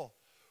possible.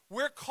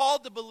 We're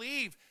called to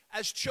believe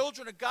as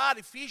children of God,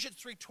 Ephesians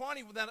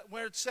 3:20,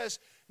 where it says,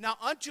 Now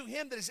unto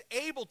him that is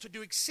able to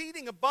do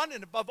exceeding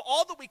abundant above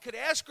all that we could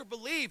ask or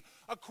believe,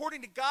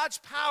 according to God's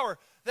power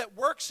that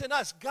works in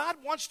us. God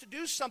wants to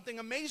do something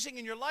amazing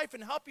in your life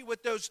and help you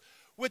with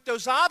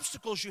those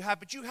obstacles you have,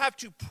 but you have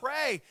to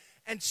pray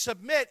and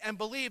submit and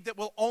believe that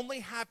will only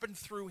happen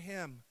through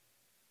him.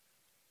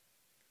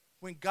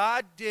 When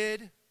God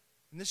did,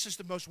 and this is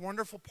the most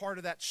wonderful part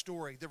of that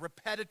story, the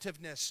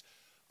repetitiveness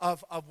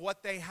of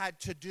what they had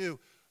to do,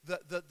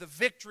 the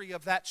victory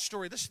of that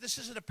story. This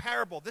isn't a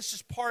parable. This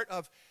is part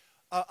of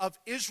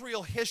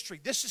Israel history.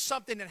 This is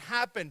something that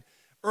happened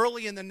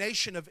early in the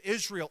nation of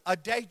Israel. A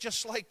day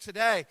just like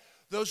today,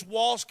 those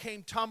walls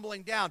came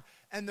tumbling down.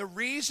 And the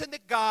reason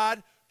that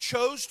God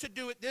chose to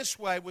do it this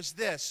way was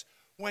this.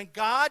 When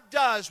God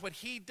does what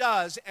he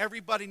does,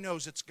 everybody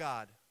knows it's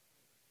God.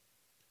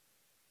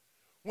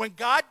 When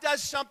God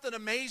does something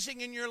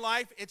amazing in your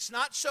life, it's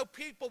not so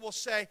people will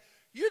say,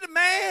 you're the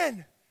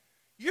man.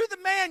 You're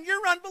the man.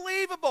 You're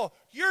unbelievable.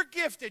 You're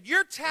gifted.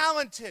 You're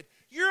talented.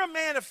 You're a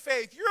man of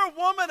faith. You're a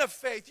woman of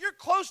faith. You're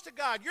close to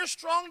God. You're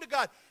strong to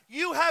God.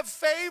 You have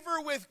favor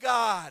with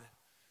God.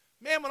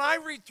 Man, when I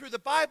read through the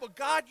Bible,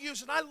 God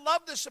uses, and I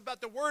love this about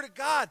the Word of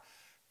God,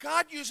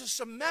 God uses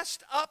some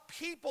messed up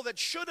people that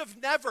should have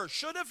never.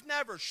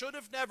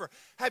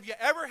 Have you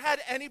ever had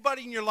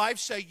anybody in your life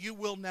say, you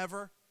will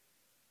never?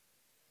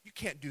 You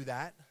can't do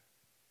that.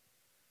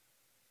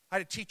 I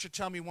had a teacher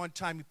tell me one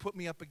time, he put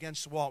me up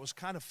against the wall. It was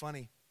kind of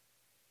funny.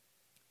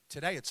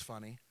 Today it's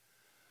funny.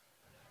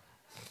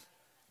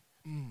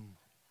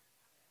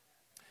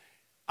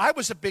 I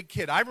was a big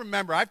kid. I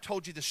remember, I've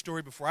told you this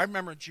story before. I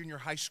remember in junior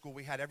high school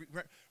we had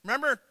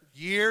remember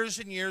years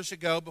and years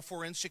ago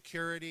before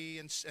insecurity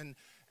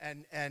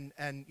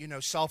and you know,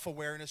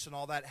 self-awareness and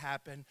all that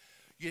happened.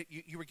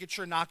 You would get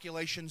your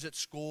inoculations at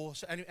school.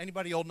 So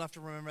anybody old enough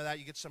to remember that?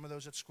 You get some of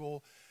those at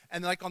school.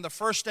 And like on the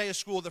first day of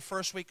school, the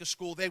first week of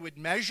school, they would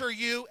measure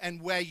you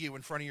and weigh you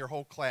in front of your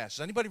whole class.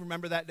 Does anybody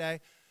remember that day?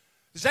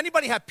 Does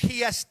anybody have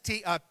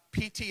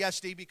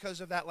PTSD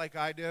because of that like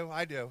I do?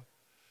 I do.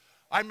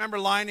 I remember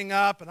lining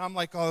up, and I'm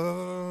like,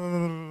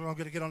 oh, I'm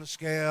going to get on the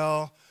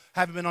scale.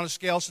 Haven't been on a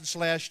scale since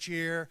last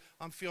year.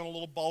 I'm feeling a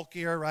little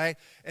bulkier, right?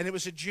 And it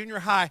was a junior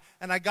high,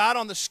 and I got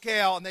on the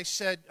scale, and they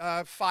said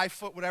 5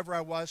 foot, whatever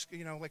I was,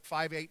 you know, like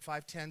 5'8",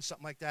 5'10",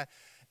 something like that.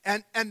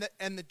 And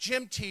the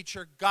gym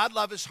teacher, God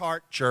love his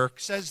heart, jerk,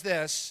 says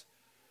this,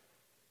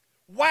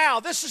 wow,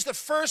 this is the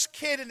first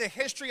kid in the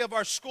history of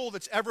our school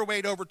that's ever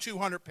weighed over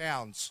 200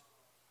 pounds.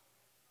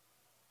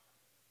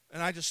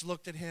 And I just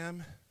looked at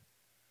him,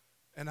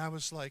 and I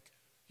was like,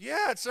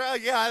 yeah, it's right.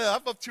 Yeah,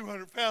 I'm up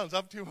 200 pounds.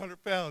 I'm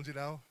 200 pounds, you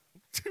know.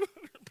 200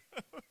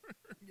 pounds,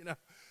 you know.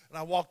 And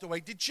I walked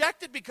away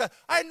dejected because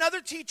I had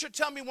another teacher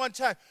tell me one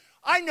time,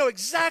 I know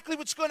exactly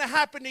what's going to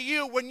happen to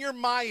you when you're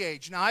my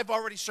age. Now, I've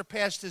already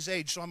surpassed his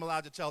age, so I'm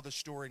allowed to tell this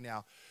story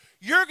now.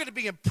 You're going to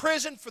be in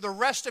prison for the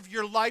rest of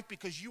your life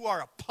because you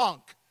are a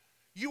punk.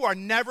 You are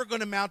never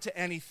going to amount to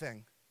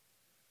anything.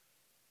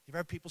 You've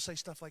heard people say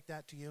stuff like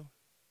that to you?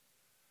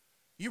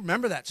 You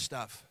remember that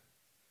stuff.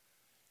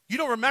 You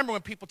don't remember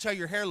when people tell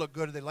your hair look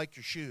good or they like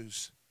your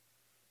shoes.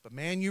 But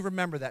man, you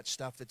remember that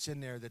stuff that's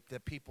in there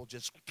that people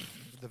just,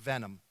 the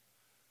venom,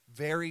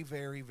 very,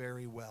 very,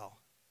 very well.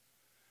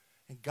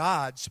 And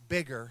God's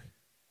bigger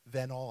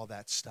than all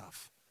that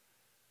stuff.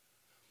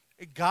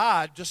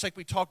 God, just like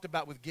we talked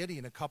about with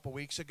Gideon a couple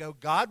weeks ago,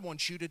 God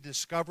wants you to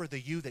discover the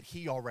you that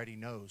he already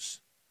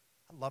knows.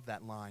 I love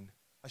that line.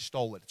 I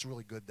stole it. It's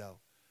really good, though.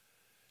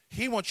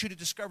 He wants you to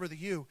discover the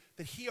you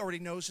that he already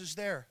knows is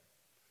there.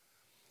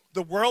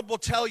 The world will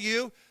tell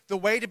you the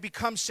way to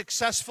become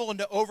successful and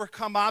to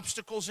overcome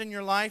obstacles in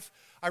your life.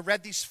 I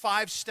read these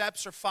 5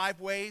 steps or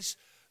 5 ways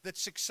that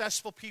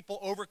successful people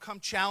overcome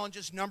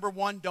challenges. Number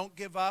 1, don't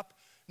give up.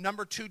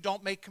 Number 2,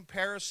 don't make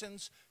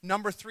comparisons.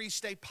 Number 3,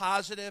 stay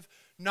positive.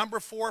 Number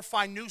 4,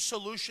 find new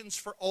solutions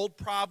for old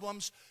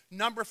problems.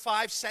 Number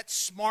 5, set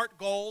smart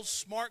goals.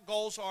 Smart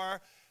goals are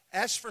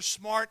S for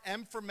smart,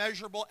 M for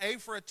measurable, A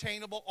for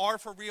attainable, R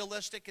for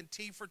realistic, and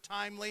T for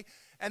timely.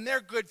 And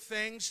they're good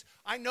things.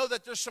 I know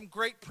that there's some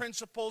great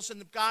principles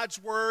in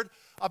God's Word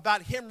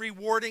about him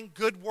rewarding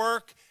good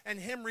work and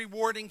him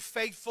rewarding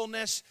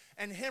faithfulness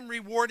and him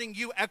rewarding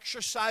you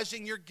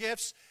exercising your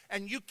gifts.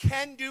 And you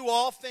can do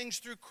all things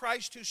through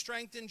Christ who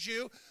strengthens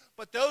you.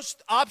 But those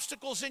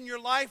obstacles in your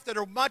life that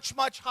are much,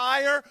 much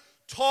higher,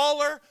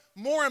 taller,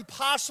 more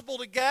impossible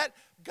to get,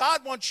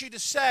 God wants you to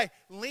say,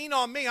 lean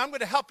on me. I'm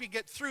going to help you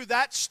get through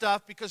that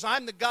stuff because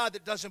I'm the God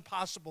that does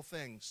impossible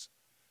things.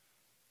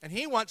 And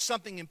he wants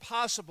something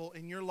impossible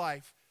in your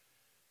life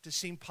to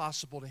seem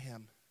possible to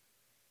him.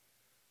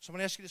 So I'm going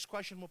to ask you this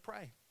question, we'll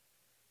pray.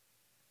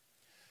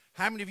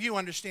 How many of you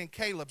understand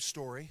Caleb's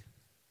story?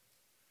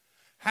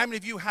 How many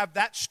of you have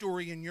that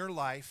story in your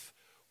life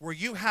where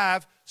you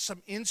have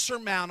some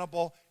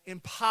insurmountable,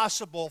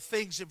 impossible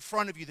things in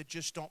front of you that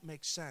just don't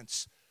make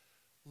sense?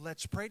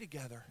 Let's pray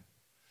together.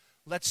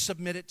 Let's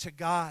submit it to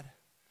God.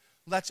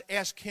 Let's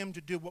ask him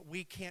to do what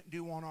we can't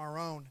do on our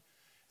own.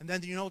 And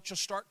then, you know what you'll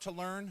start to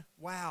learn?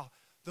 Wow,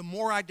 the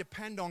more I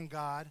depend on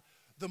God,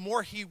 the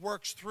more he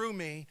works through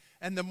me,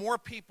 and the more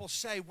people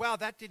say, wow,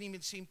 that didn't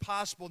even seem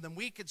possible, then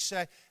we could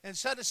say,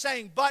 instead of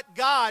saying, but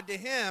God to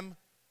him,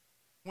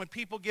 when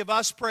people give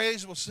us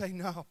praise, we'll say,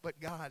 no, but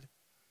God.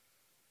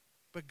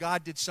 But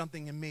God did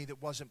something in me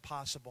that wasn't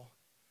possible.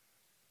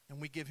 And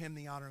we give him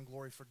the honor and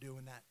glory for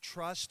doing that.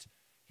 Trust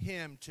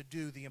him to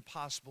do the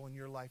impossible in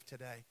your life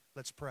today.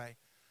 Let's pray.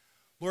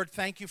 Lord,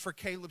 thank you for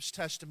Caleb's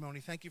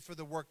testimony. Thank you for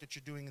the work that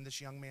you're doing in this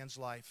young man's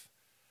life.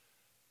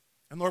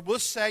 And Lord, we'll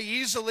say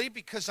easily,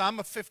 because I'm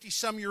a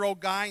 50-some-year-old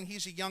guy and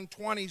he's a young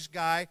 20s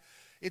guy,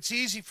 it's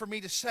easy for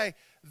me to say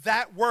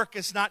that work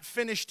is not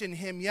finished in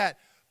him yet.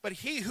 But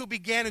he who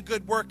began a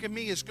good work in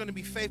me is going to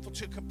be faithful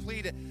to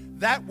complete it.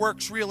 That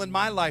work's real in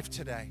my life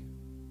today.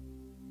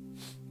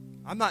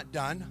 I'm not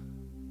done.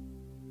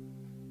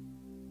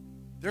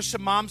 There's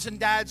some moms and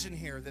dads in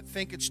here that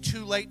think it's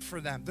too late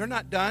for them. They're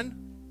not done.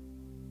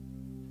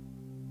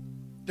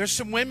 There's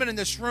some women in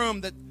this room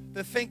that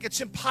think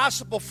it's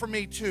impossible for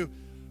me to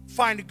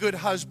find a good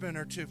husband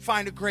or to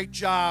find a great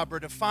job or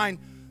to find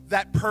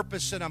that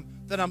purpose that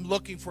I'm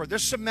looking for.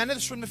 There's some men in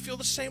this room that feel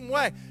the same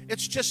way.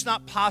 It's just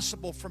not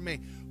possible for me.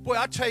 Boy,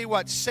 I'll tell you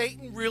what,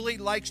 Satan really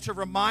likes to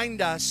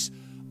remind us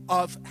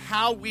of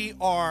how we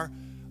are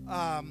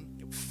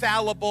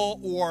fallible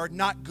or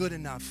not good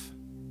enough.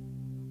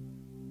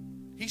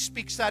 He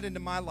speaks that into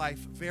my life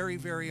very,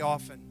 very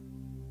often.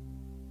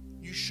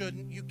 You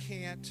shouldn't, you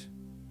can't,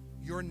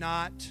 you're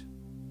not,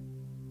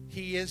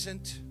 he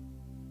isn't,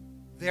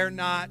 they're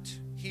not,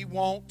 he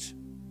won't,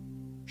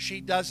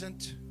 she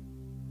doesn't.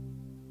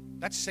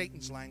 That's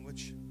Satan's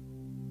language.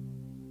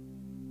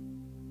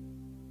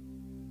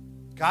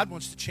 God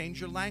wants to change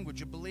your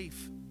language of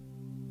belief.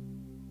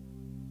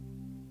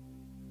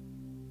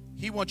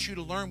 He wants you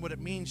to learn what it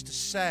means to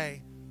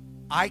say,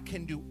 I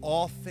can do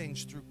all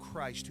things through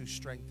Christ who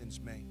strengthens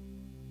me.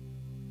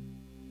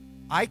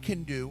 I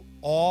can do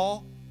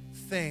all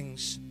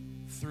things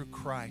through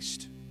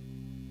Christ.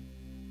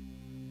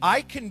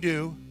 I can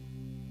do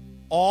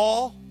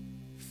all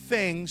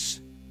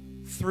things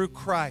through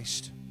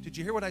Christ. Did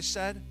you hear what I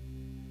said?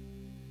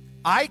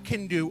 I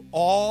can do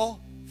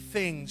all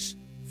things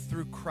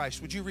through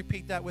Christ. Would you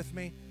repeat that with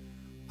me?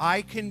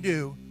 I can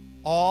do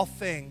all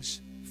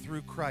things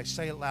through Christ.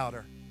 Say it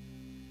louder.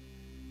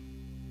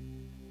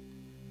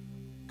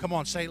 Come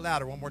on, say it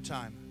louder one more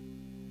time.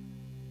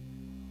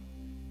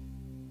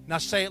 Now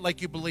say it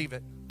like you believe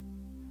it.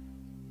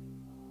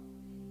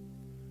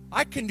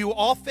 I can do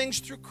all things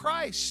through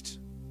Christ.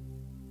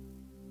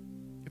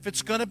 If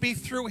it's going to be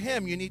through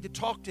him, you need to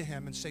talk to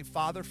him and say,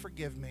 Father,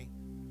 forgive me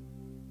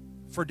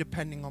for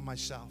depending on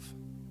myself.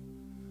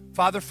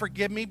 Father,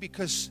 forgive me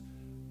because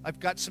I've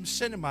got some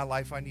sin in my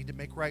life I need to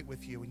make right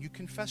with you. And you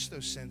confess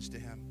those sins to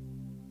him.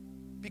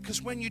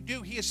 Because when you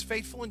do, he is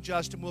faithful and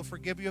just and will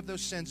forgive you of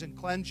those sins and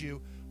cleanse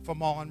you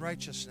from all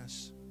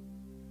unrighteousness.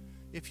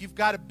 If you've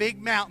got a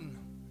big mountain,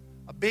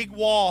 a big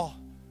wall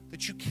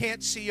that you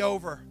can't see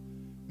over,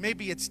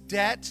 maybe it's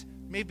debt,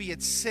 maybe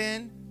it's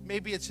sin,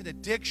 maybe it's an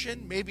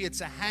addiction, maybe it's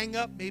a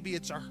hang-up, maybe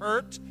it's a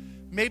hurt,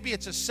 maybe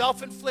it's a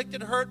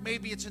self-inflicted hurt,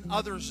 maybe it's an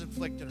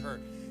others-inflicted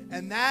hurt.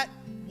 And that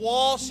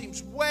wall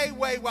seems way,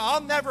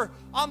 I'll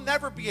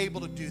never be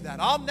able to do that.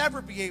 I'll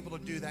never be able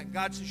to do that.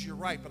 God says, you're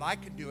right, but I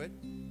can do it.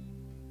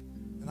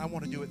 And I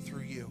want to do it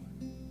through you.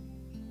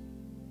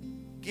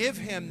 Give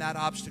him that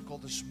obstacle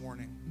this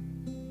morning.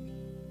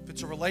 If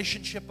it's a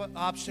relationship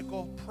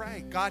obstacle,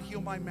 pray. God,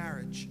 heal my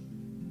marriage.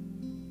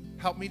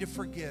 Help me to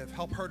forgive.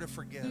 Help her to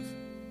forgive.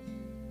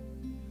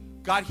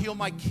 God, heal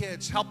my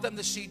kids. Help them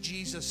to see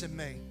Jesus in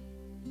me.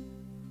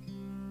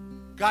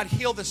 God,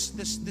 heal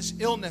this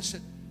illness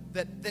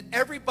that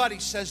everybody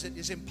says it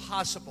is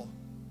impossible.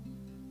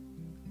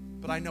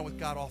 But I know with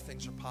God all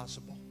things are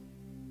possible.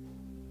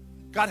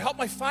 God, help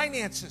my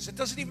finances. It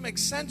doesn't even make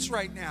sense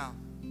right now.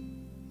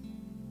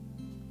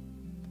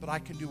 But I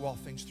can do all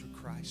things through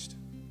Christ.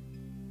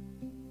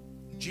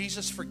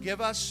 Jesus, forgive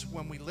us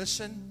when we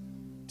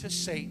listen to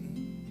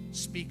Satan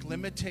speak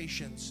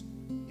limitations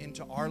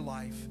into our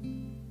life.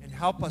 And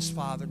help us,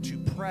 Father, to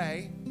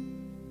pray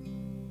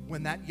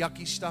when that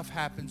yucky stuff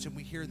happens and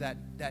we hear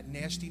that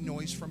nasty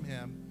noise from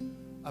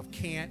him of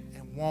can't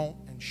and won't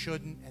and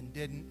shouldn't and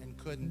didn't and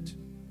couldn't.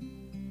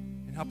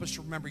 And help us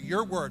to remember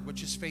your word,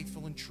 which is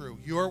faithful and true.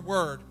 Your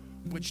word,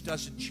 which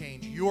doesn't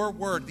change. Your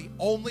word, the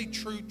only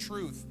true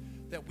truth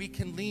that we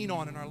can lean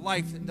on in our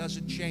life that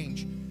doesn't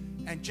change.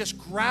 And just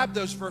grab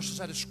those verses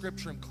out of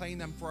Scripture and claim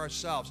them for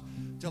ourselves.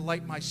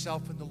 Delight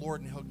myself in the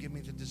Lord, and he'll give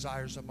me the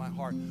desires of my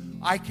heart.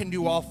 I can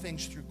do all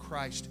things through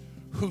Christ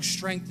who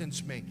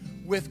strengthens me.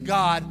 With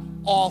God,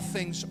 all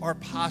things are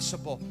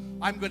possible.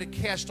 I'm going to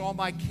cast all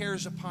my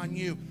cares upon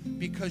you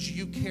because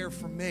you care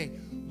for me.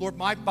 Lord,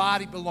 my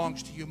body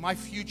belongs to you. My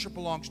future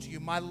belongs to you.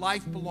 My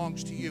life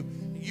belongs to you.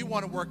 You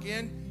want to work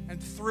in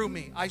and through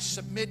me. I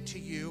submit to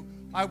you.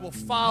 I will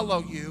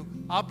follow you.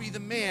 I'll be the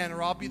man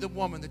or I'll be the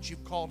woman that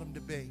you've called him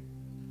to be.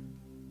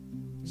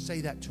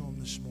 Say that to him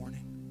this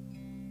morning.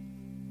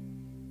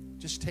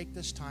 Just take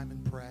this time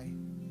and pray.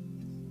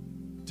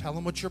 Tell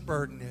him what your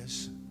burden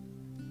is.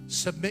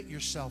 Submit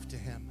yourself to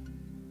him.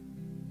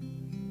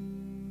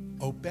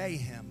 obey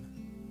him,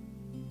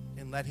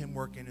 and let him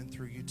work in and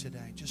through you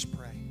today. Just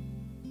pray.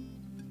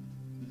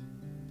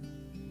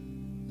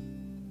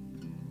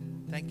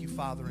 Thank you,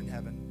 Father in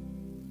heaven,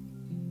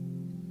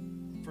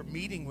 for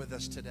meeting with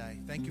us today.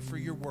 Thank you for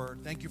your word.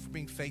 Thank you for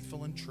being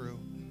faithful and true.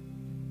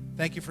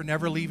 Thank you for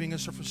never leaving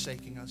us or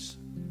forsaking us.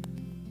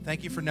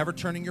 Thank you for never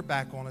turning your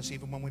back on us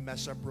even when we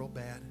mess up real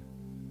bad.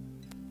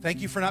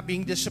 Thank you for not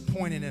being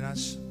disappointed in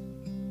us,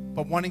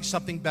 but wanting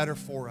something better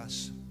for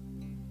us.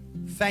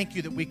 Thank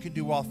you that we can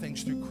do all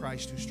things through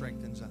Christ who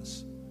strengthens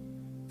us.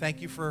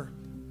 Thank you for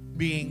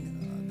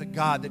being the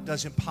God that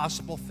does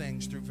impossible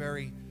things through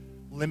very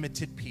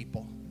limited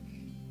people.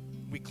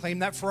 We claim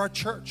that for our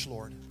church,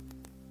 Lord.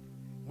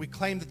 We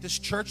claim that this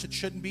church that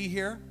shouldn't be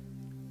here,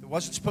 that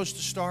wasn't supposed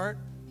to start,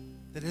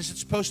 that isn't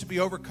supposed to be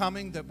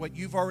overcoming, that what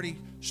you've already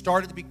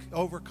started to be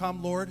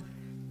overcome, Lord,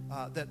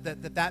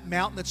 that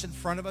mountain that's in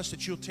front of us,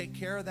 that you'll take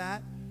care of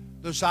that.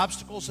 Those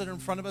obstacles that are in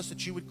front of us,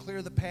 that you would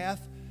clear the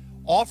path,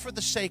 all for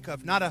the sake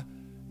of not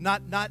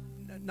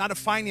a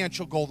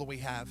financial goal that we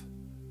have,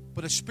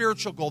 but a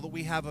spiritual goal that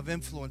we have of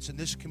influence in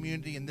this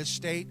community, in this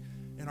state,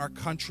 in our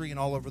country, and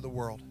all over the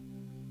world.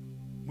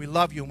 We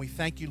love you and we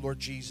thank you, Lord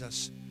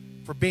Jesus,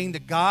 for being the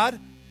God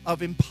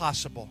of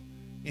impossible.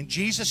 In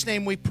Jesus'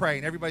 name we pray.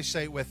 And everybody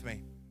say it with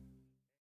me.